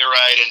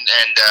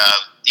 And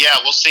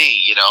we'll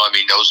see.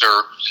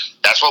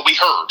 That's what we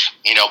heard.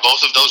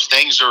 Both of those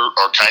things are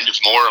kind of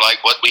more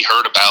like what we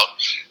heard about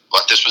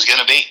what this was going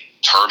to be.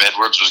 Herm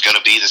Edwards was going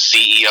to be the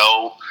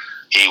CEO.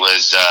 He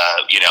was,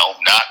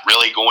 not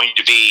really going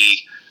to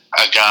be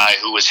a guy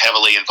who was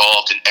heavily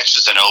involved in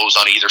X's and O's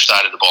on either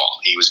side of the ball.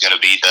 He was going to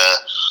be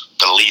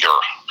the leader,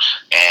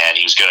 and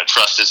he was going to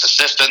trust his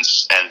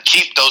assistants and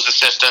keep those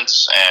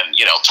assistants. And,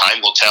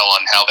 time will tell on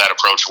how that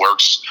approach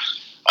works.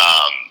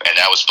 And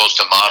that was supposed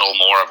to model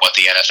more of what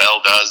the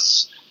NFL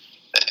does.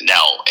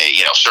 Now,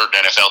 certain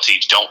NFL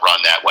teams don't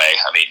run that way.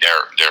 I mean,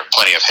 there are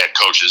plenty of head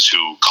coaches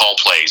who call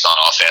plays on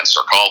offense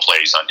or call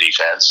plays on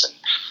defense, and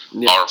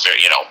are very,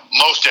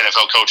 most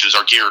NFL coaches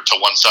are geared to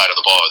one side of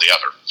the ball or the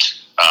other.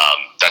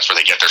 That's where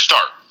they get their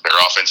start. They're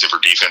offensive or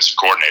defensive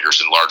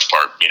coordinators in large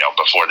part,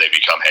 before they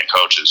become head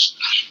coaches.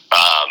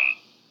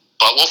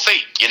 But we'll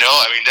see.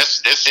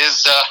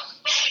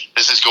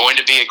 This is going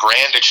to be a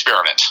grand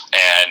experiment,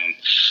 and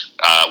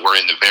we're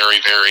in the very,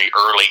 very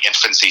early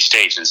infancy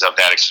stages of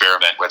that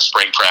experiment with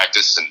spring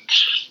practice, and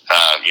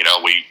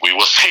we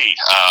will see.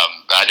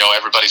 I know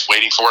everybody's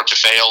waiting for it to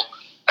fail.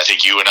 I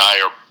think you and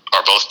I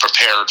are both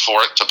prepared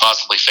for it to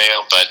possibly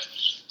fail, but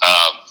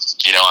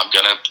I'm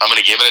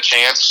gonna give it a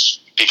chance,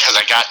 because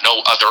I got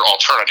no other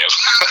alternative.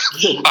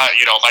 If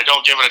I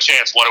don't give it a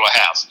chance, what do I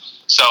have?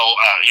 So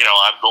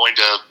I'm going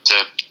to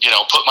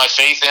put my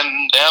faith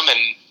in them,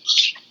 and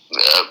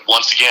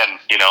once again,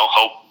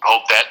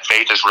 hope that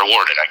faith is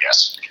rewarded, I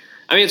guess.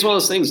 I mean, it's one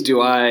of those things.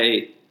 Do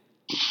I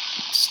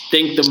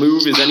think the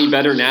move is any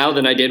better now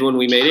than I did when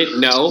we made it?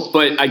 No,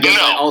 but I guess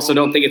I also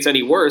don't think it's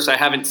any worse. I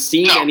haven't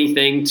seen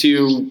anything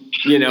to,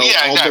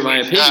 alter my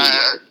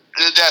opinion.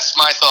 That's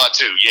my thought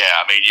too. Yeah,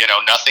 I mean,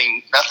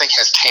 nothing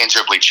has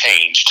tangibly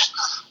changed,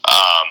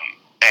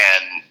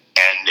 and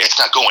it's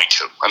not going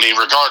to. I mean,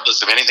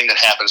 regardless of anything that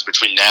happens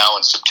between now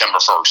and September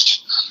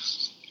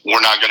 1st, we're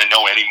not going to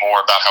know any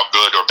more about how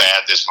good or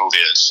bad this move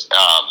is,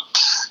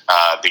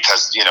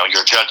 because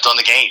you're judged on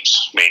the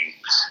games. I mean,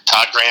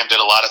 Todd Graham did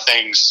a lot of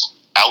things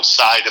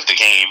outside of the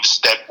games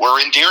that were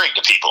endearing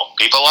to people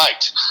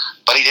liked,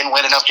 but he didn't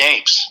win enough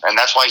games, and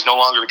that's why he's no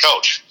longer the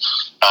coach.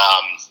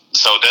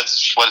 So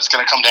that's what it's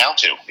going to come down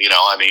to.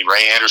 I mean,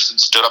 Ray Anderson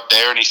stood up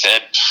there and he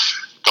said,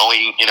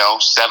 going,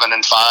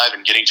 7-5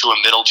 and getting to a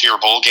middle tier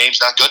bowl game is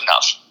not good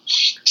enough.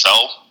 So,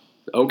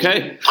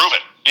 okay, prove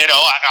it.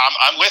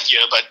 I'm with you,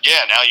 but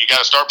now you got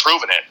to start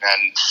proving it,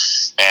 and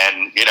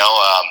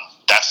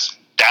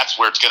that's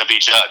where it's going to be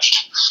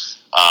judged.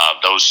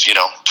 Those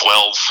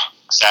 12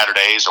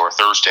 Saturdays or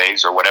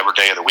Thursdays or whatever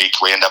day of the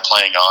week we end up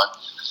playing on.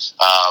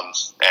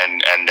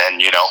 And then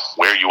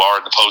where you are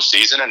in the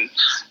postseason, and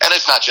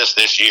it's not just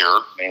this year.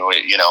 I mean,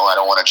 I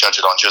don't want to judge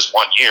it on just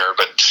 1 year,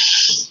 but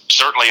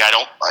certainly I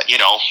don't.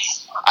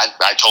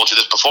 I told you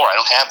this before. I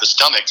don't have the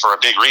stomach for a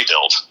big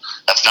rebuild.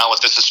 That's not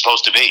what this is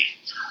supposed to be.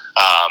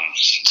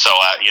 So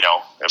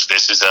if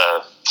this is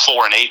a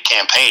 4-8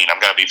 campaign, I'm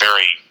going to be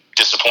very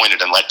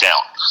disappointed and let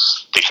down,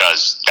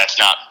 because that's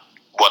not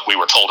what we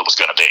were told it was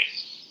going to be.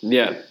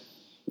 Yeah.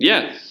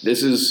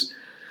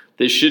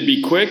 This should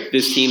be quick.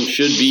 This team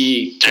should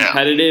be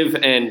competitive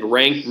and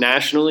ranked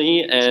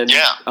nationally, and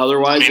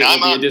otherwise it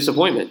will be a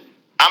disappointment.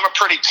 I'm a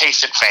pretty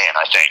patient fan,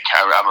 I think.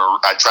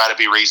 I try to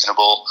be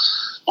reasonable.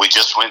 We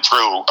just went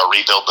through a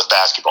rebuild with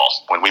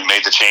basketball. When we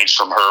made the change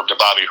from Herb to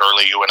Bobby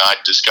Hurley, you and I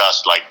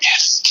discussed,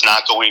 it's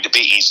not going to be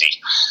easy.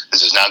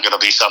 This is not going to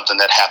be something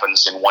that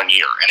happens in 1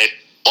 year. And it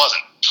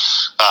wasn't.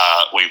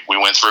 We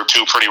went through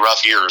 2 pretty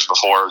rough years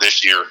before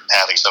this year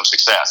having some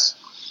success.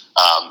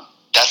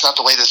 That's not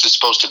the way this is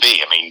supposed to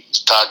be. I mean,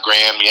 Todd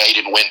Graham, he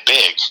didn't win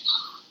big,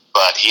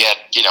 but he had,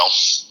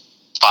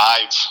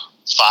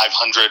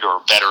 500 or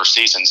better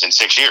seasons in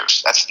 6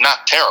 years. That's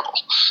not terrible.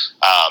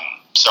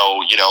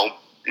 So,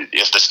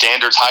 if the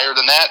standard's higher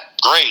than that,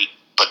 great,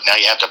 but now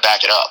you have to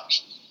back it up.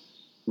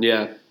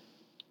 Yeah.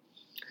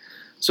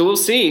 So we'll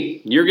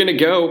see. You're going to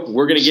go.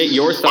 We're going to get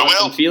your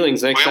thoughts and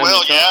feelings next time. We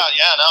will,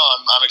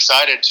 I'm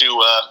excited to,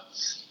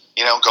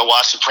 go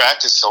watch the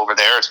practice over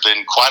there. It's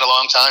been quite a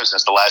long time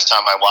since the last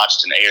time I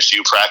watched an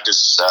ASU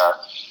practice.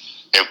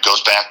 It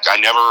goes back. I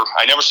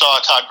never saw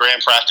a Todd Graham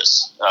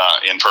practice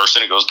in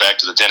person. It goes back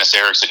to the Dennis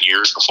Erickson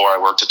years before I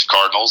worked at the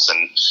Cardinals,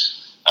 and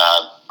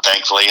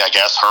thankfully, I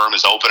guess Herm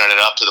is opening it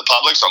up to the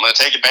public, so I'm going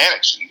to take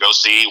advantage and go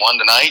see one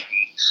tonight and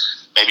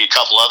maybe a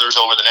couple others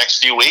over the next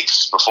few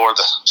weeks before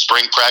the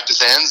spring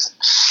practice ends,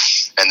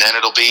 and then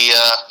it'll be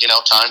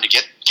time to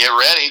get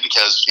ready,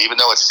 because even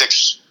though it's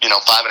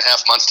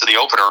 5.5 months to the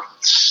opener,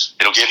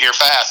 it'll get here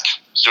fast.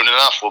 Soon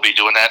enough, we'll be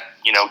doing that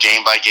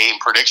game by game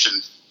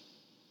prediction.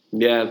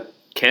 Yeah.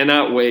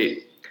 Cannot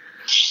wait.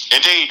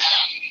 Indeed.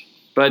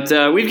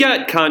 But we've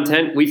got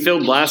content we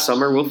filled last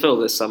summer. We'll fill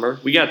this summer.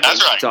 We got things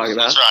to talk about.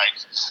 That's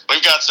right.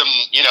 We've got some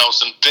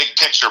big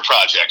picture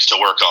projects to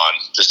work on,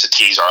 just to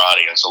tease our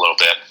audience a little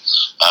bit.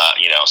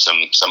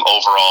 Some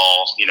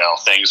overall,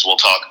 things we'll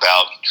talk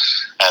about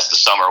as the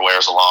summer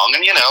wears along.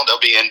 And, there'll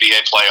be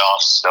NBA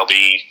playoffs. There'll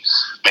be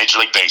Major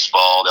League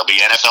Baseball. There'll be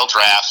NFL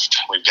draft.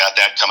 We've got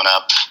that coming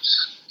up.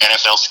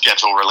 NFL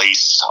schedule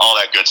release, all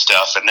that good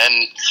stuff. And then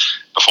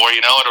before you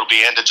know it, it'll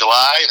be end of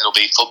July, and it'll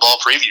be football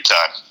preview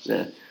time.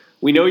 Yeah.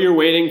 We know you're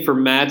waiting for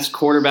Matt's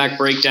quarterback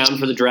breakdown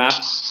for the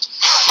draft.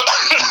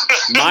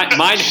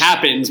 Mine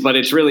happens, but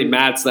it's really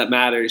Matt's that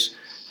matters.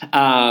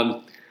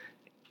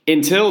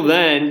 Until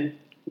then,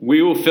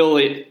 we will fill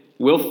it.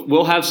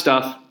 We'll have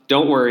stuff.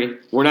 Don't worry.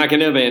 We're not going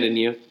to abandon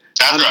you.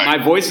 That's right.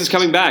 My voice is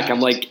coming back.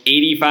 I'm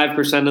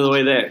 85% of the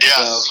way there.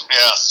 Yes,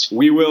 yes.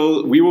 We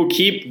will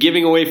keep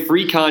giving away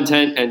free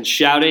content and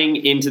shouting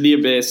into the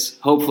abyss.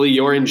 Hopefully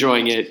you're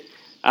enjoying it.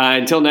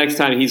 Until next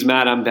time, he's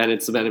Matt. I'm Ben.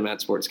 It's the Ben and Matt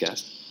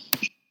Sportscast.